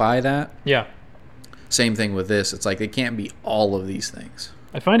don't buy that. Yeah. Same thing with this. It's like it can't be all of these things.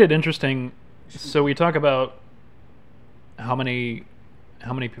 I find it interesting. So we talk about how many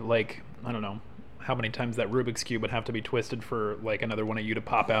people, like, I don't know, how many times that Rubik's Cube would have to be twisted for, like, another one of you to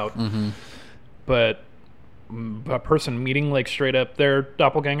pop out. But a person meeting, like, straight up their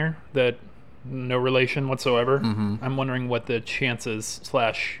doppelganger, that no relation whatsoever, I'm wondering what the chances /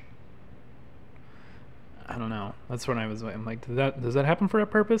 I don't know. That's when I'm like, does that happen for a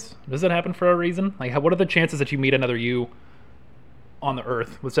purpose? Does that happen for a reason? Like, what are the chances that you meet another you on the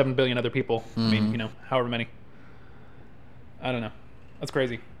Earth with 7 billion other people? I mean, however many. I don't know. That's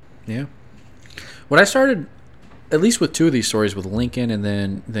crazy. Yeah. When I started, at least with 2 of these stories, with Lincoln and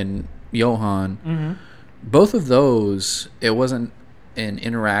then Johann, both of those, it wasn't an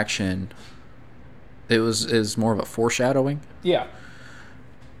interaction. It was more of a foreshadowing. Yeah.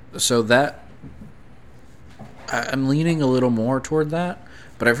 So that, I'm leaning a little more toward that,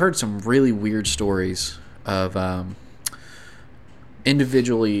 but I've heard some really weird stories of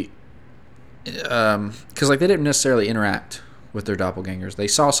individually, because like they didn't necessarily interact with their doppelgangers. They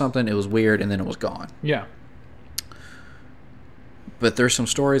saw something, it was weird, and then it was gone. Yeah. But there's some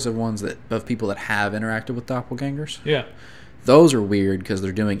stories of people that have interacted with doppelgangers. Yeah. Those are weird because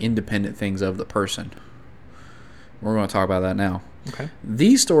they're doing independent things of the person. We're going to talk about that now. Okay.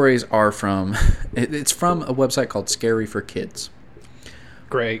 These stories are from, it's from a website called Scary for Kids.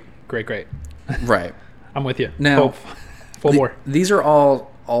 Great. Right. I'm with you. Now, full more. These are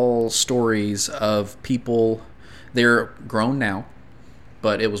all stories of people. They're grown now,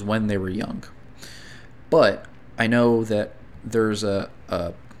 but it was when they were young. But I know that there's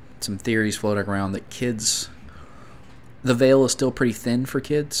some theories floating around that kids, the veil is still pretty thin for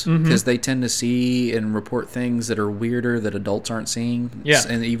kids because they tend to see and report things that are weirder that adults aren't seeing. Yeah.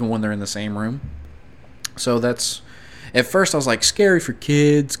 And even when they're in the same room. So that's, at first I was like, scary for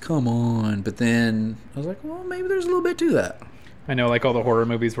kids, come on. But then I was like, well, maybe there's a little bit to that. I know, like all the horror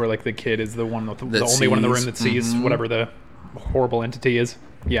movies where like the kid is the one with the only one in the room that sees whatever the horrible entity is.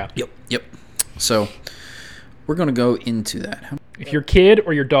 Yeah. Yep. So we're going to go into that. If your kid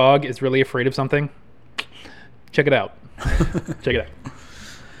or your dog is really afraid of something, check it out. Check it out.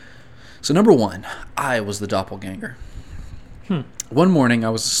 So number 1, I was the doppelganger. One morning I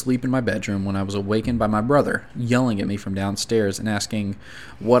was asleep in my bedroom when I was awakened by my brother yelling at me from downstairs and asking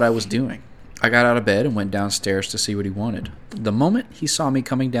what I was doing. I got out of bed and went downstairs to see what he wanted. The moment he saw me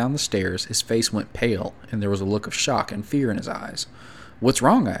coming down the stairs, his face went pale, and there was a look of shock and fear in his eyes. "What's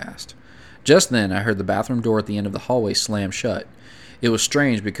wrong?" I asked. Just then, I heard the bathroom door at the end of the hallway slam shut. It was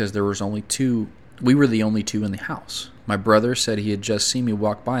strange because we were the only 2 in the house. My brother said he had just seen me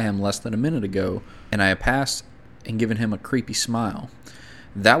walk by him less than a minute ago, and I had passed and given him a creepy smile.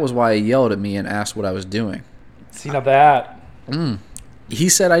 That was why he yelled at me and asked what I was doing. See, now that... He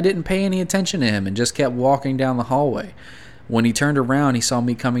said I didn't pay any attention to him and just kept walking down the hallway. When he turned around, he saw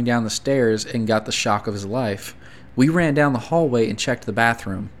me coming down the stairs and got the shock of his life. We ran down the hallway and checked the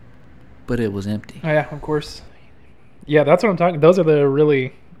bathroom, but it was empty. Oh, yeah, of course. Yeah, that's what I'm talking. Those are the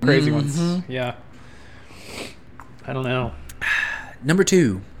really crazy ones. Yeah. I don't know. Number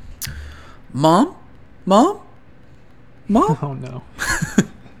 2. Mom? Mom? Oh, no.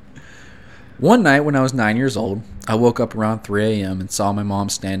 One night when I was 9 years old, I woke up around 3 a.m. and saw my mom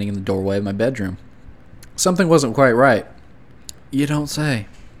standing in the doorway of my bedroom. Something wasn't quite right. You don't say.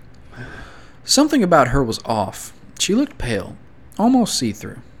 Something about her was off. She looked pale, almost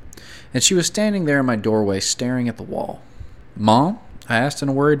see-through, and she was standing there in my doorway staring at the wall. Mom? I asked in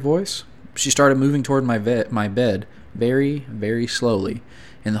a worried voice. She started moving toward my bed very, very slowly,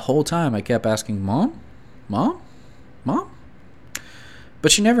 and the whole time I kept asking, Mom? Mom? Mom?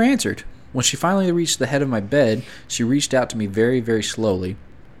 But she never answered. When she finally reached the head of my bed, she reached out to me very, very slowly,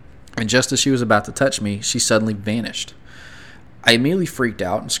 and just as she was about to touch me, she suddenly vanished. I immediately freaked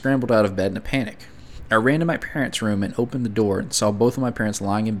out and scrambled out of bed in a panic. I ran to my parents' room and opened the door and saw both of my parents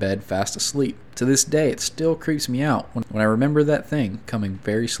lying in bed fast asleep. To this day, it still creeps me out when I remember that thing coming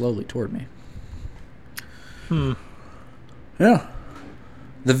very slowly toward me. Yeah.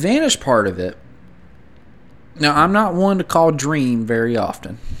 The vanish part of it. Now, I'm not one to call dream very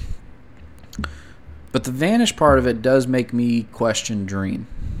often, but the vanish part of it does make me question dream.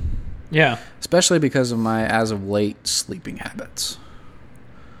 Yeah. Especially because of my, as of late, sleeping habits.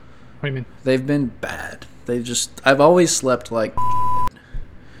 What do you mean? They've been bad. I've always slept like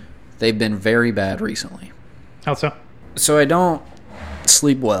they've been very bad recently. How so? So I don't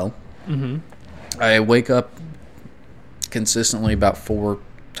sleep well. Mm-hmm. I wake up consistently about 4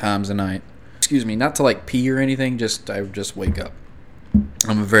 times a night. Excuse me, not to like pee or anything, I just wake up.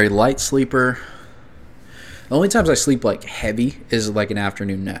 I'm a very light sleeper. The only times I sleep like heavy is like an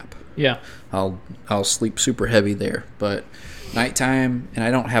afternoon nap. Yeah. I'll sleep super heavy there, but nighttime, and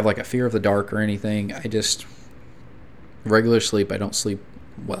I don't have like a fear of the dark or anything. I just regular sleep. I don't sleep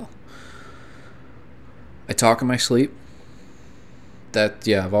well. I talk in my sleep.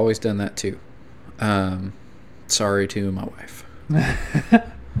 I've always done that too. Sorry to my wife.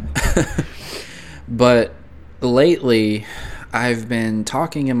 But lately, I've been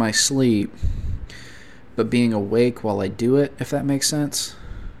talking in my sleep, but being awake while I do it, if that makes sense.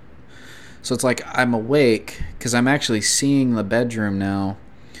 So it's like I'm awake because I'm actually seeing the bedroom now.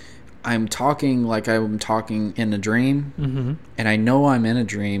 I'm talking like I'm talking in a dream, and I know I'm in a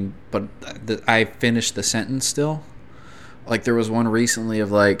dream, but I finished the sentence still. Like there was one recently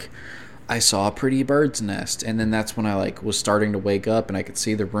of like, I saw a pretty bird's nest, and then that's when I like was starting to wake up and I could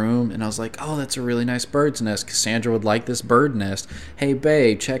see the room, and I was like, oh, that's a really nice bird's nest. Cassandra would like this bird nest. Hey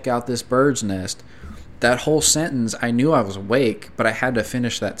babe, check out this bird's nest. That whole sentence, I knew I was awake, but I had to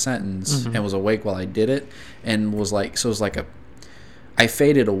finish that sentence and was awake while I did it, and was like, so it was like I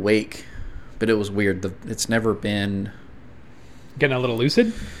faded awake, but it was weird. It's never been getting a little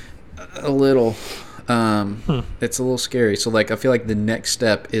lucid. A little. It's a little scary. So like I feel like the next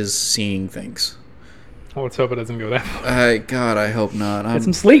step is seeing things. Well, let's hope it doesn't go that far. God, I hope not. Get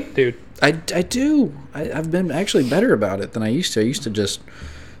some sleep, dude. I do. I've been actually better about it than I used to. I used to just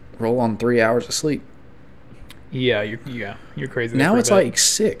roll on 3 hours of sleep. Yeah, you're crazy. Now it's like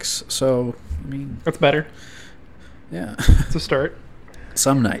 6. So I mean, that's better. Yeah, it's a start.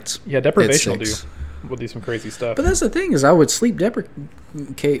 Some nights. Yeah, deprivation will do some crazy stuff. But that's the thing is, I would sleep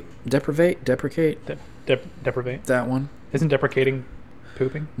deprecate. Deprivate. That one. Isn't deprecating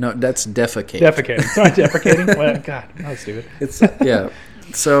pooping? No, that's defecate. Defecating. Sorry, deprecating. Well, God, that was stupid. It's yeah.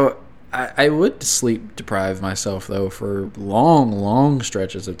 So I would sleep deprive myself though for long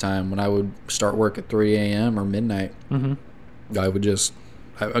stretches of time when I would start work at 3 a.m. or midnight. I would just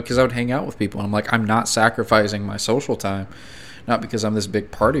because I would hang out with people, and I'm like, I'm not sacrificing my social time, not because I'm this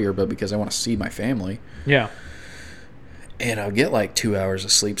big partier, but because I want to see my family. Yeah. And I'll get like 2 hours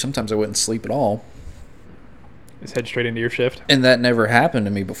of sleep. Sometimes I wouldn't sleep at all. Just head straight into your shift. And that never happened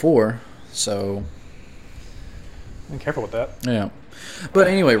to me before, so be careful with that. Yeah. But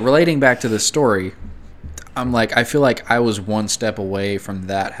anyway, relating back to this story, I'm like, I feel like I was one step away from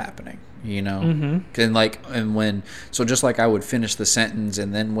that happening, you know? So just like I would finish the sentence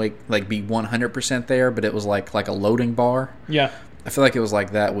and then be 100% there, but it was like a loading bar. Yeah. I feel like it was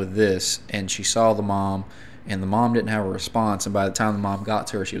like that with this, and she saw the mom, and the mom didn't have a response, and by the time the mom got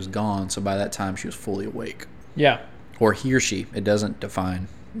to her, she was gone, so by that time she was fully awake. Yeah. Or he or she. It doesn't define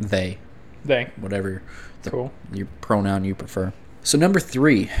they. They. Whatever your pronoun you prefer. So number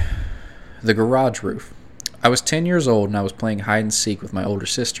 3, the garage roof. I was 10 years old and I was playing hide and seek with my older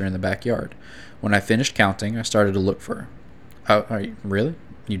sister in the backyard. When I finished counting, I started to look for her. Oh, really?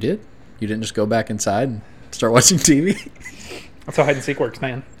 You did? You didn't just go back inside and Start watching TV. That's how hide and seek works,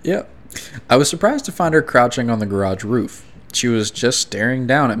 man. Yep. I was surprised to find her crouching on the garage roof. She was just staring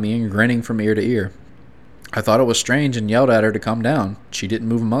down at me and grinning from ear to ear. I thought it was strange and yelled at her to come down. She didn't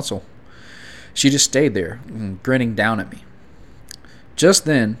move a muscle. She just stayed there, grinning down at me. Just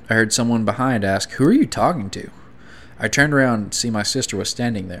then, I heard someone behind ask, "Who are you talking to?" I turned around to see my sister was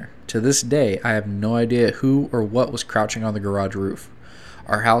standing there. To this day, I have no idea who or what was crouching on the garage roof.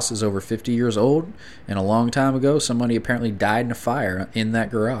 Our house is over 50 years old, and a long time ago, somebody apparently died in a fire in that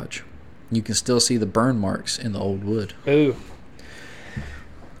garage. You can still see the burn marks in the old wood. Ooh.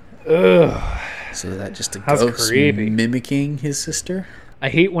 Ugh. So that just a That's ghost creepy. mimicking his sister? I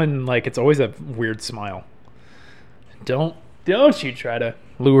hate when, like, it's always a weird smile. Don't you try to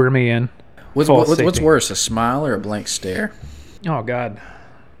lure me in. What's False worse, a smile or a blank stare? Oh, God.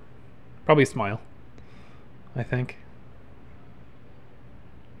 Probably smile, I think.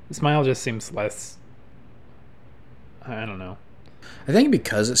 The smile just seems less... I don't know. I think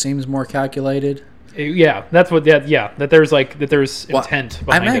because it seems more calculated. Yeah, that's what... Yeah, that there's intent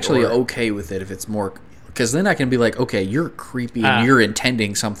behind I'm actually it. okay with it if it's more... Because then I can be like, okay, you're creepy and you're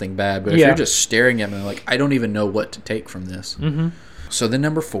intending something bad. But if you're just staring at me, like, I don't even know what to take from this. Mm-hmm. So then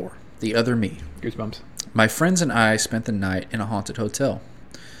number 4, the other me. Goosebumps. My friends and I spent the night in a haunted hotel.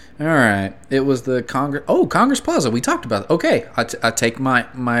 All right. It was the Congress Plaza. We talked about it. Okay. I take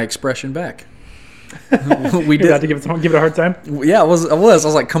my expression back. We did have to give it a hard time. Yeah, I was. I was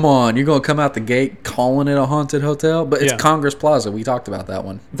like, come on, you're gonna come out the gate calling it a haunted hotel, but it's Congress Plaza. We talked about that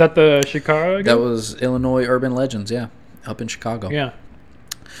one. Is that the Chicago? That was Illinois Urban Legends. Yeah, up in Chicago. Yeah.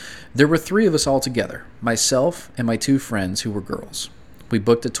 There were 3 of us all together, myself and my 2 friends who were girls. We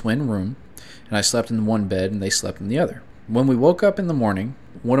booked a twin room, and I slept in one bed, and they slept in the other. When we woke up in the morning,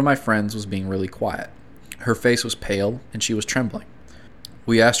 one of my friends was being really quiet. Her face was pale, and she was trembling.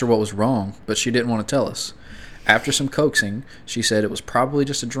 We asked her what was wrong, but she didn't want to tell us. After some coaxing, she said it was probably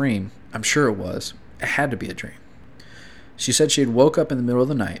just a dream. I'm sure it was. It had to be a dream. She said she had woke up in the middle of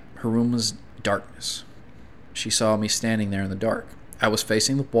the night. Her room was darkness. She saw me standing there in the dark. I was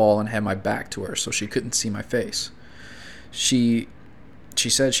facing the wall and had my back to her, so she couldn't see my face. She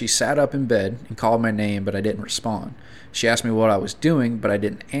said she sat up in bed and called my name, but I didn't respond. She asked me what I was doing, but I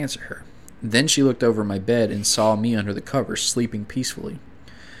didn't answer her. Then she looked over my bed and saw me under the covers, sleeping peacefully.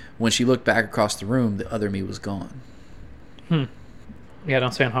 When she looked back across the room, the other me was gone. Yeah,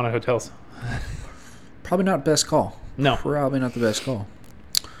 don't stay in haunted hotels. Probably not the best call. No. Probably not the best call.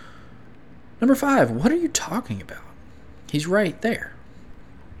 Number 5, what are you talking about? He's right there.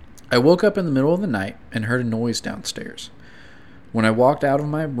 I woke up in the middle of the night and heard a noise downstairs. When I walked out of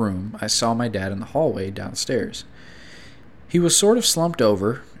my room, I saw my dad in the hallway downstairs. He was sort of slumped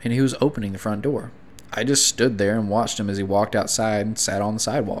over, and he was opening the front door. I just stood there and watched him as he walked outside and sat on the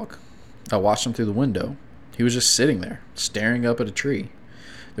sidewalk. I watched him through the window. He was just sitting there, staring up at a tree.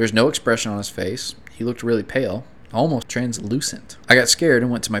 There was no expression on his face. He looked really pale, almost translucent. I got scared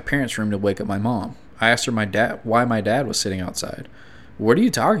and went to my parents' room to wake up my mom. I asked her why my dad was sitting outside. "What are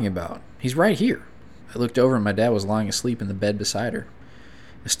you talking about? He's right here." I looked over and my dad was lying asleep in the bed beside her.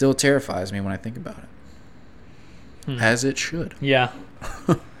 It still terrifies me when I think about it. As it should. Yeah.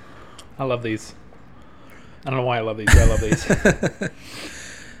 I love these. I don't know why I love these, but I love these.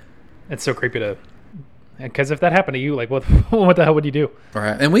 It's so creepy to... Because if that happened to you, like, what the hell would you do? All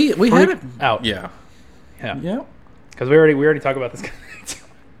right. And we had it out. Yeah. Yeah. Because we already talked about this.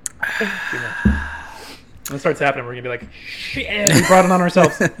 When it starts happening, we're going to be like, shit, we brought it on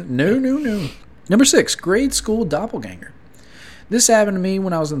ourselves. No. Number 6, grade school doppelganger. This happened to me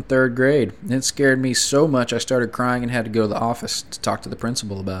when I was in 3rd grade, and it scared me so much I started crying and had to go to the office to talk to the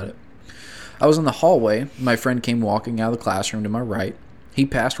principal about it. I was in the hallway. My friend came walking out of the classroom to my right. He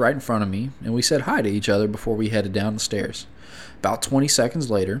passed right in front of me, and we said hi to each other before we headed down the stairs. About 20 seconds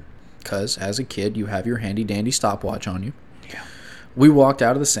later, because as a kid you have your handy-dandy stopwatch on you, we walked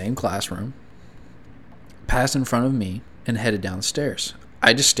out of the same classroom, passed in front of me, and headed down the stairs.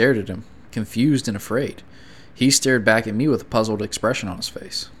 I just stared at him, confused and afraid. He stared back at me with a puzzled expression on his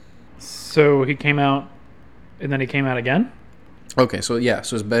face. So he came out, and then he came out again? Okay, so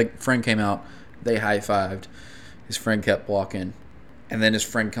his big friend came out, they high-fived, his friend kept walking, and then his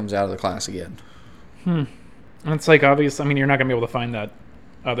friend comes out of the class again. And it's like obvious, I mean, you're not going to be able to find that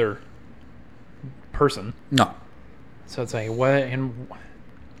other person. No. So it's like, what?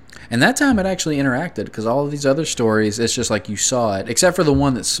 And that time it actually interacted, because all of these other stories, it's just like you saw it, except for the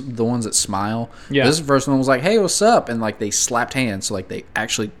ones that smile. Yeah. This first one was like, "Hey, what's up?" And like they slapped hands, so like they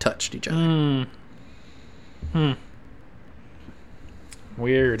actually touched each other.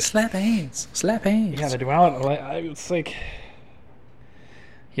 Weird. Slap hands. Slap hands. Yeah, the duality. It's like,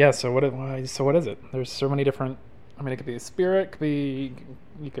 Yeah. So what is it? There's so many different. I mean, it could be a spirit. It could be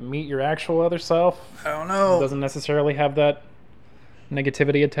you can meet your actual other self. I don't know. It doesn't necessarily have that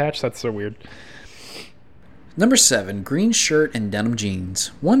negativity attached. That's so weird. Number 7, green shirt and denim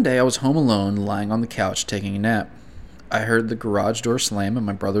jeans. One day I was home alone, lying on the couch taking a nap. I heard the garage door slam and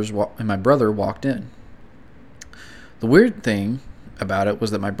my brother walked in. The weird thing about it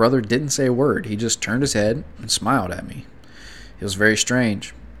was that my brother didn't say a word. He just turned his head and smiled at me. It was very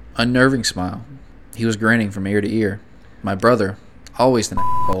strange, unnerving smile. He was grinning from ear to ear. My brother, always an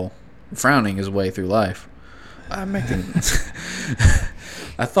asshole, frowning his way through life.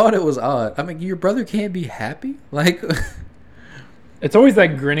 I thought it was odd. I mean, your brother can't be happy? Like, it's always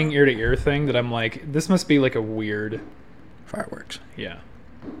that grinning ear to ear thing that I'm like, this must be like a weird fireworks. Yeah.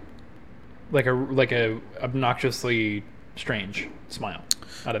 Like a obnoxiously strange smile.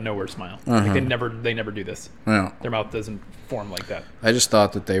 Out of nowhere smile. Like they never do this. No. Their mouth doesn't form like that. I just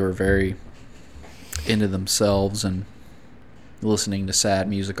thought that they were very into themselves and listening to sad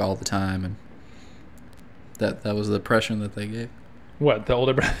music all the time, and that was the impression that they gave. What, the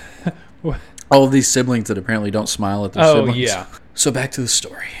older brother? All of these siblings that apparently don't smile at their siblings. Oh, yeah. So back to the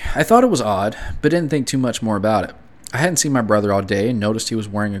story. I thought it was odd, but didn't think too much more about it. I hadn't seen my brother all day and noticed he was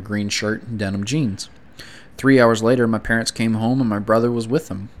wearing a green shirt and denim jeans. 3 hours later, my parents came home and my brother was with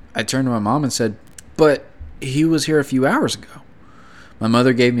them. I turned to my mom and said, "But he was here a few hours ago." My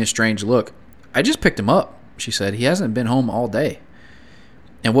mother gave me a strange look. "I just picked him up," she said. "He hasn't been home all day."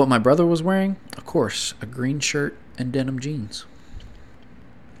 And what my brother was wearing? Of course, a green shirt and denim jeans.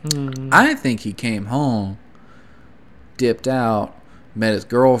 I think he came home, dipped out, met his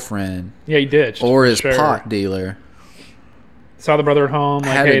girlfriend. Yeah, he did. Or his pot dealer. Saw the brother at home,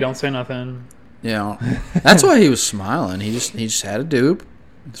 like, hey, don't say nothing. Yeah, you know, that's why he was smiling. He just had a dupe,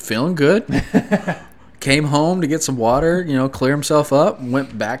 feeling good. Came home to get some water, clear himself up,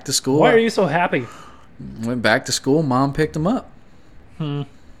 went back to school. Why are you so happy? Went back to school, Mom picked him up. I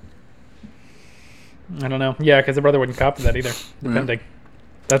don't know. Yeah, because the brother wouldn't cop to that either, depending. Yeah.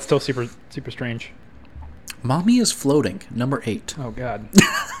 That's still super, super strange. Mommy is floating, number 8. Oh, God.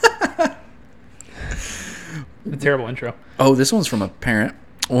 A terrible intro. Oh, this one's from a parent.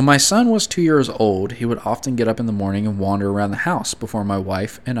 When my son was 2 years old, he would often get up in the morning and wander around the house before my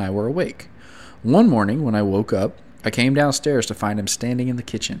wife and I were awake. One morning, when I woke up, I came downstairs to find him standing in the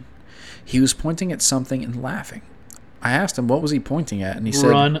kitchen. He was pointing at something and laughing. I asked him what was he pointing at, and he said,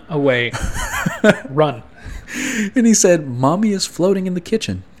 "Run away." Run. And he said, "Mommy is floating in the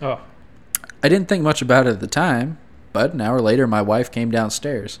kitchen." Oh. I didn't think much about it at the time, but an hour later my wife came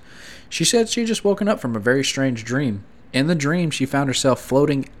downstairs. She said she had just woken up from a very strange dream. In the dream, she found herself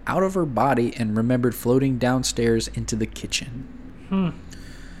floating out of her body and remembered floating downstairs into the kitchen.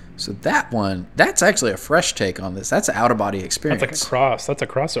 So that's actually a fresh take on this. That's an out-of-body experience. That's That's a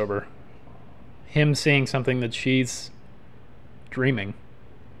crossover. Him seeing something that she's dreaming.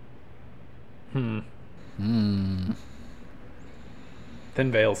 Thin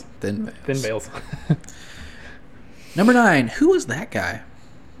veils. Thin veils. Number 9. Who was that guy?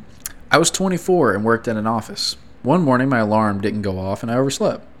 I was 24 and worked in an office. One morning, my alarm didn't go off and I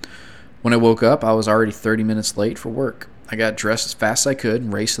overslept. When I woke up, I was already 30 minutes late for work. I got dressed as fast as I could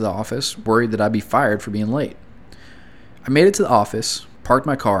and raced to the office, worried that I'd be fired for being late. I made it to the office, parked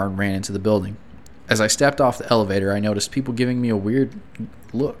my car, and ran into the building. As I stepped off the elevator, I noticed people giving me a weird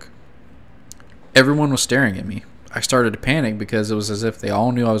look. Everyone was staring at me. I started to panic because it was as if they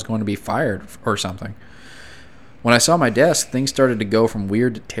all knew I was going to be fired or something. When I saw my desk, things started to go from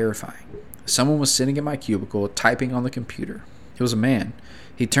weird to terrifying. Someone was sitting at my cubicle, typing on the computer. It was a man.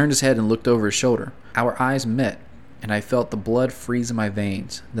 He turned his head and looked over his shoulder. Our eyes met, and I felt the blood freeze in my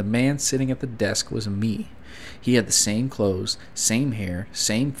veins. The man sitting at the desk was me. He had the same clothes, same hair,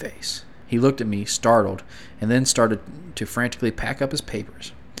 same face. He looked at me, startled, and then started to frantically pack up his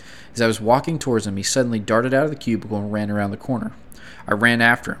papers. As I was walking towards him, he suddenly darted out of the cubicle and ran around the corner. I ran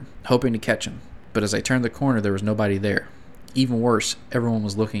after him, hoping to catch him, but as I turned the corner, there was nobody there. Even worse, everyone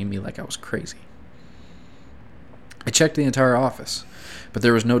was looking at me like I was crazy. I checked the entire office, but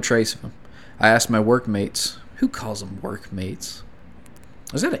there was no trace of him. I asked my workmates. Who calls them workmates?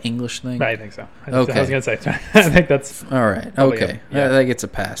 Is that an English thing? I think so. Okay. I was going to say. I think that's... All right. Okay. Yeah. That gets a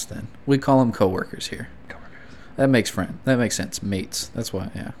pass then. We call them coworkers here. That makes sense. Mates. That's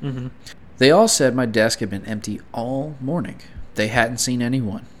why, yeah. Mm-hmm. They all said my desk had been empty all morning. They hadn't seen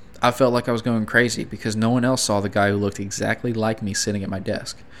anyone. I felt like I was going crazy because no one else saw the guy who looked exactly like me sitting at my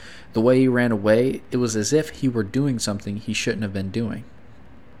desk. The way he ran away, it was as if he were doing something he shouldn't have been doing.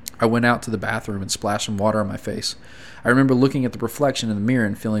 I went out to the bathroom and splashed some water on my face. I remember looking at the reflection in the mirror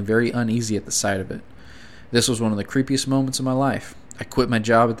and feeling very uneasy at the sight of it. This was one of the creepiest moments of my life. I quit my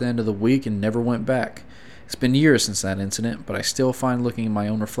job at the end of the week and never went back. It's been years since that incident, but I still find looking at my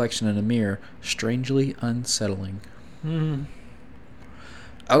own reflection in a mirror strangely unsettling. Poor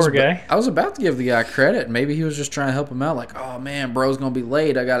guy. I was about to give the guy credit. Maybe he was just trying to help him out. Like, oh man, bro's gonna be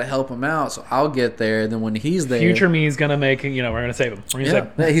late. I gotta help him out, so I'll get there. And then when he's there, Future me is gonna make. We're gonna save him. We're gonna save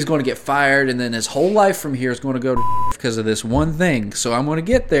him. he's going to get fired, and then his whole life from here is going to go to because of this one thing. So I'm going to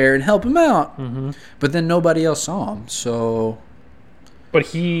get there and help him out. Mm-hmm. But then nobody else saw him. So, but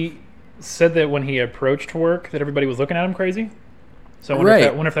he said that when he approached work, that everybody was looking at him crazy. So I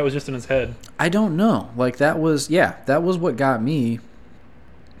wonder if that was just in his head. I don't know. Like that was what got me.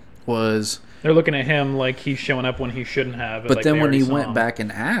 They're looking at him like he's showing up when he shouldn't have. But like then when he went back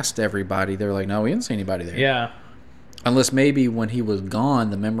and asked everybody, they're like, no, we didn't see anybody there. Yeah. Unless maybe when he was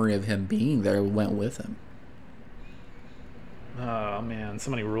gone, the memory of him being there went with him. Oh, man.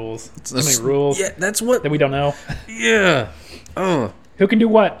 So many rules. Rules. Yeah, that's what. That we don't know. Yeah. Oh. Who can do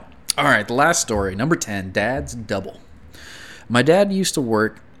what? All right, the last story. Number 10, Dad's Double. My dad used to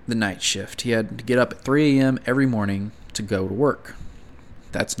work the night shift. He had to get up at 3 a.m. every morning to go to work.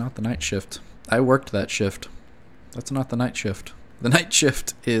 That's not the night shift. I worked that shift. That's not the night shift. The night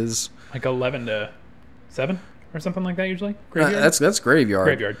shift is like 11 to 7 or something like that usually. Graveyard? That's graveyard.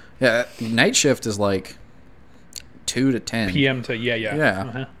 Graveyard. Yeah, night shift is like 2 to 10 p.m. to yeah.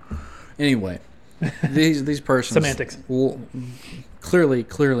 Uh-huh. Anyway, these persons semantics.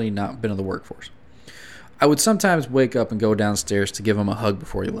 Clearly not been in the workforce. I would sometimes wake up and go downstairs to give him a hug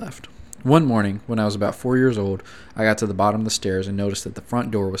before he left. One morning, when I was about 4 years old, I got to the bottom of the stairs and noticed that the front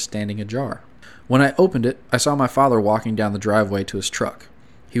door was standing ajar. When I opened it, I saw my father walking down the driveway to his truck.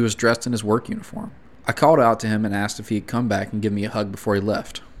 He was dressed in his work uniform. I called out to him and asked if he'd come back and give me a hug before he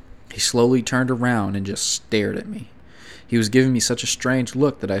left. He slowly turned around and just stared at me. He was giving me such a strange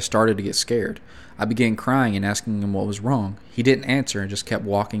look that I started to get scared. I began crying and asking him what was wrong. He didn't answer and just kept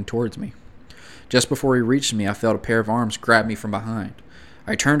walking towards me. Just before he reached me, I felt a pair of arms grab me from behind.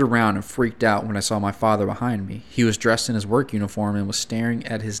 I turned around and freaked out when I saw my father behind me. He was dressed in his work uniform and was staring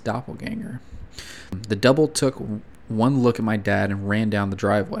at his doppelganger. The double took one look at my dad and ran down the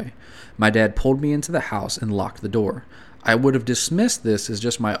driveway. My dad pulled me into the house and locked the door. I would have dismissed this as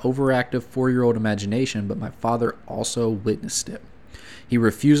just my overactive 4-year-old imagination, but my father also witnessed it. He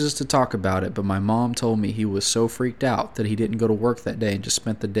refuses to talk about it, but my mom told me he was so freaked out that he didn't go to work that day and just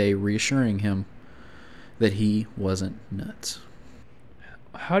spent the day reassuring him that he wasn't nuts.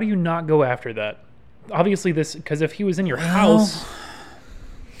 How do you not go after that? Obviously, because if he was in your house,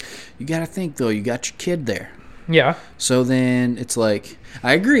 you got to think though. You got your kid there. Yeah. So then it's like,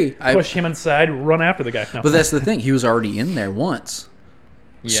 I agree. Push him inside, run after the guy. No. But that's the thing. He was already in there once.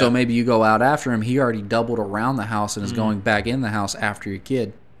 Yeah. So maybe you go out after him. He already doubled around the house and is going back in the house after your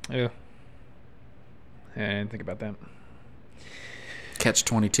kid. Yeah. I didn't think about that. Catch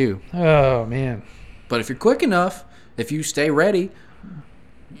 22. Oh, man. But if you're quick enough, if you stay ready,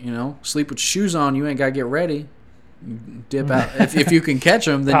 sleep with your shoes on, you ain't got to get ready. You dip out. if you can catch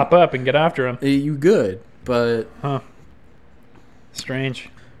them, then pop up and get after them. You good. But strange.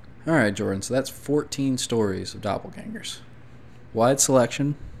 All right, Jordan. So that's 14 stories of doppelgangers. Wide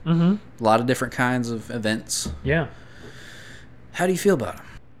selection. Mm-hmm. A lot of different kinds of events. Yeah. How do you feel about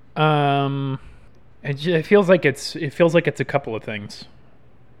them? It feels like it's a couple of things.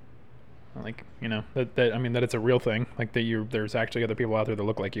 Like, that it's a real thing. Like there's actually other people out there that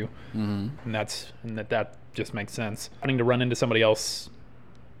look like you, and that just makes sense. Wanting to run into somebody else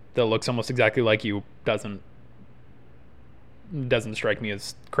that looks almost exactly like you doesn't strike me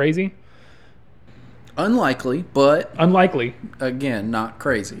as crazy. Unlikely, but again, not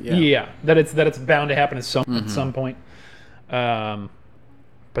crazy. Yeah, that it's bound to happen at some point. But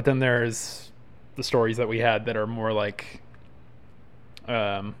then there's the stories that we had that are more like,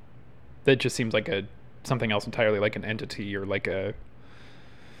 that just seems like something else entirely, like an entity or like a.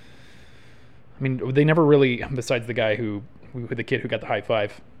 I mean, they never really, besides the guy the kid who got the high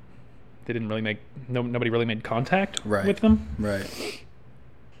five, they didn't really nobody really made contact with them. Right.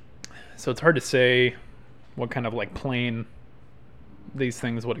 So it's hard to say what kind of like plane these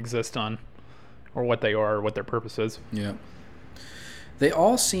things would exist on, or what they are, or what their purpose is. Yeah. They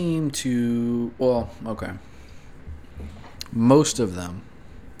all seem to, okay. Most of them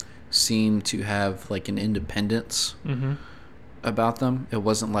seem to have like an independence about them. It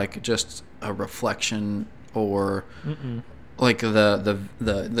wasn't like just a reflection or like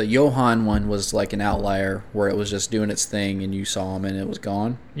the Johann one was like an outlier where it was just doing its thing and you saw him and it was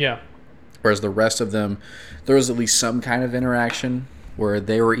gone. Yeah. Whereas the rest of them, there was at least some kind of interaction where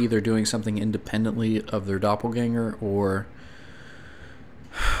they were either doing something independently of their doppelganger or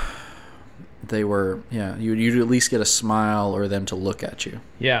they were, you'd at least get a smile or them to look at you.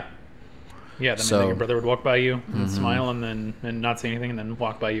 Yeah. Yeah, then So- your brother would walk by you and smile and not say anything and then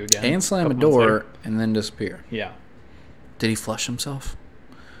walk by you again. And slam a couple months door later. and then disappear. Yeah. Did he flush himself?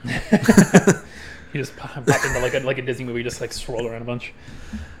 He just popped into like a Disney movie, just like swirled around a bunch.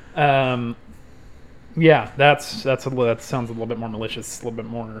 Yeah, that sounds a little bit more malicious, a little bit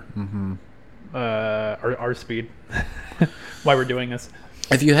more our speed. Why we're doing this?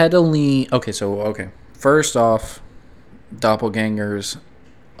 If you had to lean... Okay. First off, doppelgangers,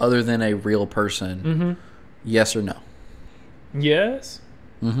 other than a real person, yes or no? Yes.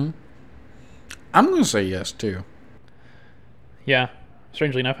 I'm going to say yes, too. Yeah.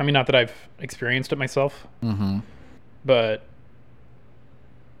 Strangely enough, I mean, not that I've experienced it myself, but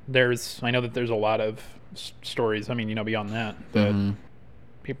I know that there's a lot of stories. I mean, beyond that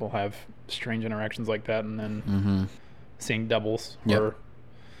people have strange interactions like that, and then seeing doubles. Yep. Or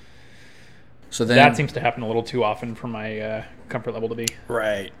So then... that seems to happen a little too often for my comfort level to be.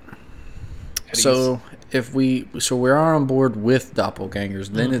 Right. at So we're on board with doppelgangers.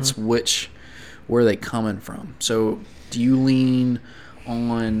 Then it's where are they coming from? So do you lean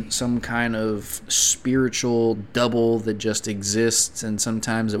on some kind of spiritual double that just exists and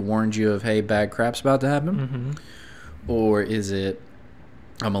sometimes it warns you of, hey, bad crap's about to happen? Or is it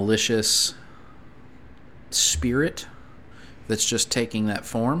a malicious spirit that's just taking that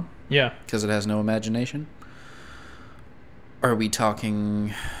form Yeah. because it has no imagination? Are we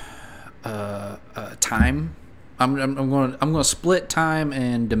talking time? I'm going to split time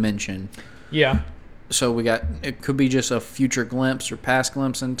and dimension. Yeah. So it could be just a future glimpse or past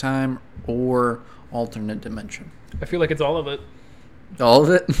glimpse in time or alternate dimension. I feel like it's all of it. All of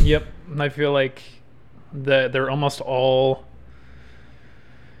it? Yep. And I feel like they're almost all,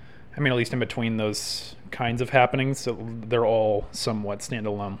 I mean, at least in between those kinds of happenings, so they're all somewhat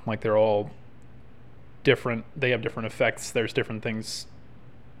standalone. Like they're all different. They have different effects. There's different things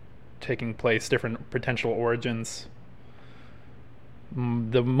taking place, different potential origins.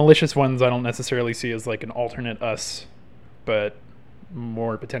 The malicious ones I don't necessarily see as like an alternate us, but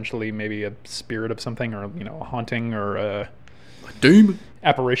more potentially maybe a spirit of something, or a haunting, or a demon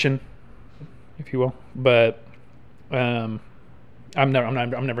apparition, if you will. But I'm never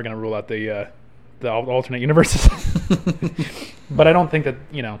going to rule out the alternate universes. But I don't think that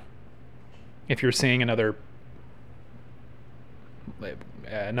if you're seeing another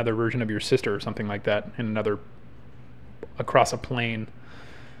version of your sister or something like that in across a plane,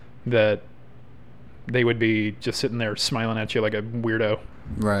 that they would be just sitting there smiling at you like a weirdo.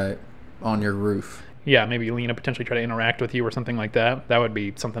 Right. On your roof. Yeah, maybe potentially try to interact with you or something like that. That would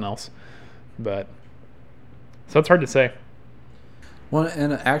be something else. But so it's hard to say. Well,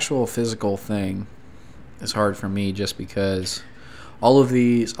 an actual physical thing is hard for me just because a lot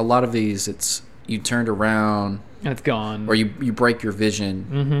of these, it's you turned around And it's gone. or you break your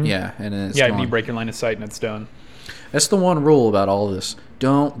vision. Yeah, and then it's gone. you break your line of sight and it's done. That's the one rule about all this.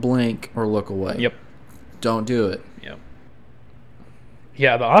 Don't blink or look away. Yep. Don't do it. Yep.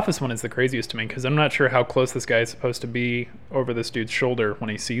 Yeah, the Office one is the craziest to me because I'm not sure how close this guy is supposed to be over this dude's shoulder when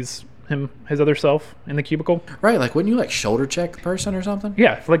he sees his other self in the cubicle. Right, like wouldn't you shoulder check the person or something?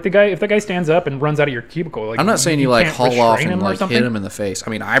 Yeah, if the guy stands up and runs out of your cubicle, like I'm not saying you can't haul off restrain and him or hit something. him in the face. I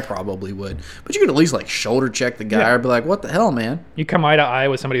mean, I probably would, but you could at least shoulder check the guy Yeah. or be like, "What the hell, man?" You come eye to eye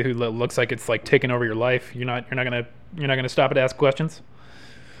with somebody who looks like it's taking over your life. You're not gonna stop and ask questions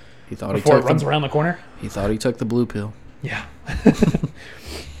He thought before he it took runs the, around the corner. He thought he took the blue pill. Yeah.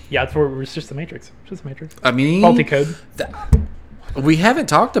 Yeah, it's just the Matrix. It's just the Matrix. I mean, Faulty code. We haven't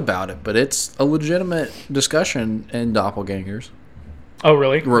talked about it, but it's a legitimate discussion in doppelgangers. Oh,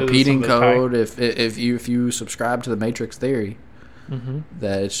 really? Repeating Some of those code. If you subscribe to the Matrix theory,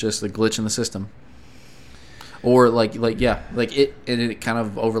 that it's just a glitch in the system, or it kind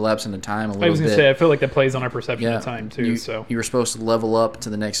of overlaps into time a little bit. I was gonna say I feel like that plays on our perception of time too. You were supposed to level up to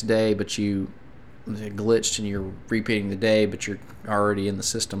the next day, but you glitched and you're repeating the day, but you're already in the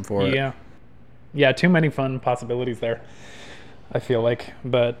system for it. Yeah, too many fun possibilities there, I feel like.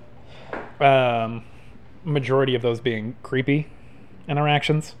 But majority of those being creepy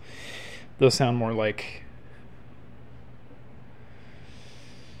interactions, those sound more like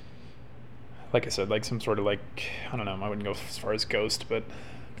I said, like some sort of I don't know, I wouldn't go as far as ghost, but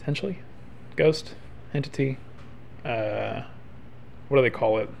potentially ghost entity. What do they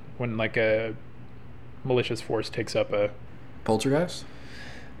call it when a malicious force takes up a Poltergeist?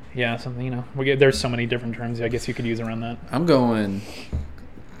 Yeah, something, there's so many different terms I guess you could use around that. I'm going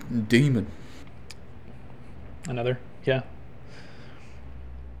demon. Another, yeah.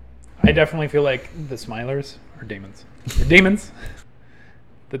 I definitely feel like the Smilers are demons. They're demons.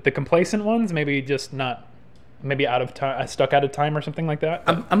 The complacent ones, maybe just not, maybe out of time, stuck out of time or something like that.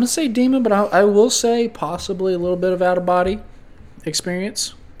 I'm going to say demon, but I will say possibly a little bit of out-of-body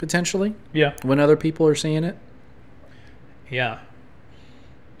experience, potentially, Yeah. when other people are seeing it. Yeah.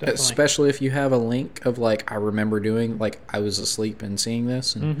 Definitely. Especially if you have a link of, like, I remember doing, like, I was asleep and seeing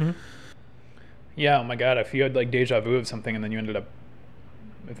this. And Mm-hmm. Yeah, oh my God, if you had like deja vu of something and then you ended up,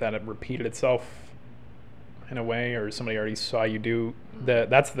 if that had repeated itself in a way, or somebody already saw you do that,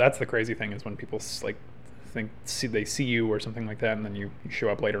 that's the crazy thing, is when people like they see you or something like that, and then you show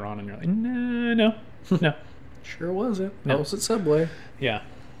up later on and you're like, no. Sure wasn't. No. I was at Subway. Yeah.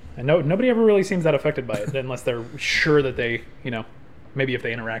 And nobody ever really seems that affected by it unless they're sure that they, maybe if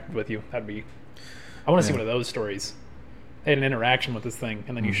they interacted with you, that'd be, I want to see one of those stories. They had an interaction with this thing,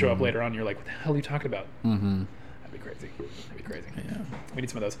 and then you show up later on, and you're like, what the hell are you talking about? Mm-hmm. That'd be crazy. Yeah. We need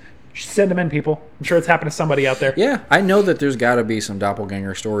some of those. Send them in, people. I'm sure it's happened to somebody out there. Yeah, I know that there's got to be some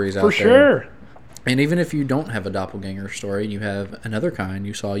doppelganger stories out there. For sure. And even if you don't have a doppelganger story, you have another kind.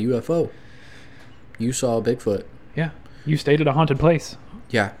 You saw a UFO. You saw a Bigfoot. Yeah. You stayed at a haunted place.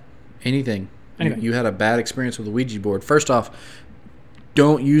 Yeah. Anything. Anything. You had a bad experience with a Ouija board. First off,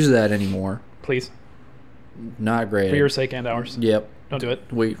 don't use that anymore. Please. Not great. For your sake and ours. Yep. Don't do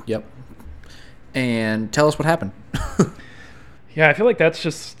it. Yep. And tell us what happened. Yeah, I feel like that's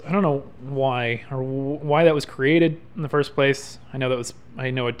just, I don't know why that was created in the first place. I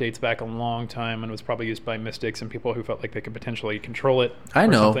know it dates back a long time and was probably used by mystics and people who felt like they could potentially control it. I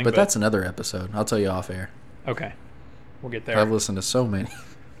know, but but that's another episode. I'll tell you off air. Okay. We'll get there. I've listened to so many.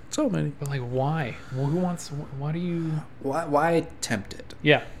 So many. But like, why? Well, why do you... Why tempt it?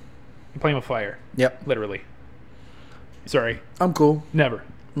 Yeah. You're playing with fire. Yep. Literally. Sorry. I'm cool. Never.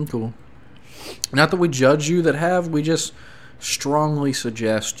 I'm cool. Not that we judge you that have, we just strongly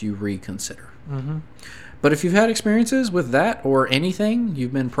suggest you reconsider. Mm-hmm. But if you've had experiences with that or anything,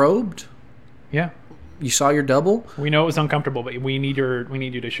 you've been probed, Yeah. you saw your double. We know it was uncomfortable, but we need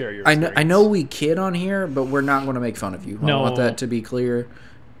you to share your experience. I know we kid on here, but we're not going to make fun of you. No. I want that to be clear.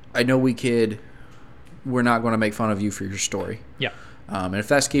 I know we kid. We're not going to make fun of you for your story. Yeah. And if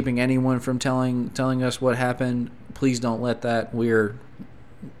that's keeping anyone from telling us what happened, please don't let that. We are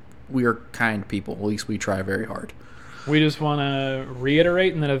kind people. At least we try very hard. We just want to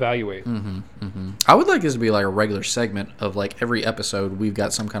reiterate and then evaluate. I would like this to be like a regular segment of like every episode we've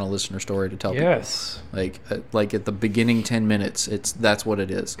got some kind of listener story to tell Yes. people. Like at the beginning 10 minutes, that's what it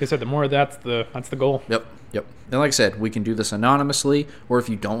is. Like I said, the more that's the goal. Yep. And like I said, we can do this anonymously, or if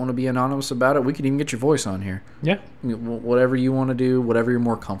you don't want to be anonymous about it, we can even get your voice on here. Yeah. I mean, whatever you want to do, whatever you're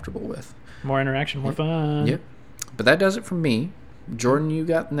more comfortable with. More interaction, more fun. Yep. But that does it from me. Jordan, you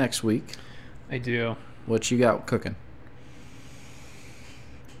got next week. I do. What you got cooking?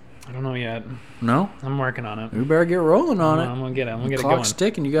 I don't know yet. No? I'm working on it. We better get rolling on it. I'm gonna get it. I'm gonna get it Clock's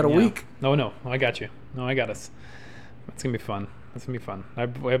going. ticking. You got a Yeah. week. No, I got you. No, I got us. It's gonna be fun. It's gonna be fun.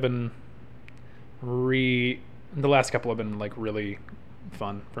 I've been the last couple have been like really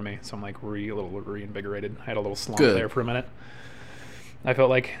fun for me. So I'm like a little reinvigorated. I had a little slump Good. there for a minute. I felt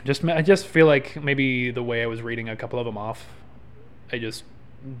like I just feel like maybe the way I was reading a couple of them off, I just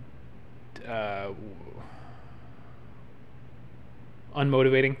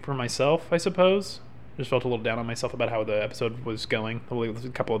unmotivating for myself, I suppose. Just felt a little down on myself about how the episode was going. A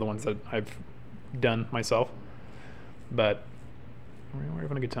couple of the ones that I've done myself, but we're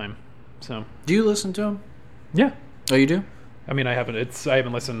having a good time. So Do you listen to them? yeah, Oh, you do? I mean I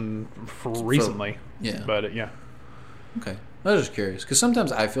haven't listened for recently. Yeah. But yeah, Okay. I was just curious because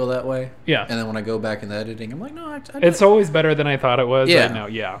sometimes I feel that way. Yeah. And then when I go back in the editing, I'm like, no, I it's always better than I thought it was. Yeah. Right now,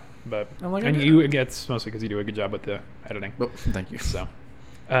 yeah. But I'm like, and I- it's mostly because you do a good job with the editing. Oh, thank you. So,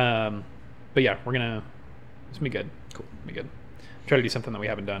 but yeah, it's gonna be good. Cool. Be good. Try to do something that we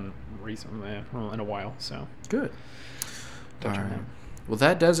haven't done recently in a while. So Good. touch All on right. that. Well,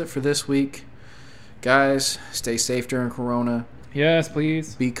 that does it for this week. Guys, stay safe during Corona. Yes,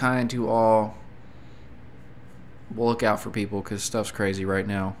 please. Be kind to all. We'll look out for people because stuff's crazy right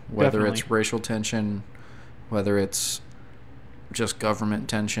now. Whether Definitely. it's racial tension, whether it's just government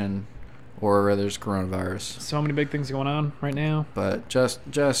tension, or whether it's coronavirus. So many big things going on right now. But just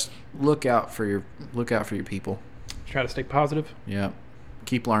look out for your people. Try to stay positive. Yeah.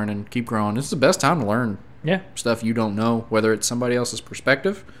 Keep learning. Keep growing. This is the best time to learn Yeah. stuff you don't know, whether it's somebody else's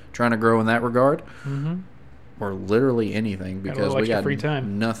perspective, trying to grow in that regard, Mm-hmm. or literally anything, Got a because little we extra got free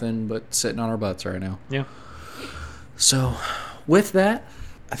time. nothing but sitting on our butts right now. Yeah. So, with that,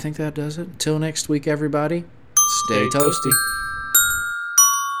 I think that does it. Until next week, everybody, stay Stay toasty. toasty.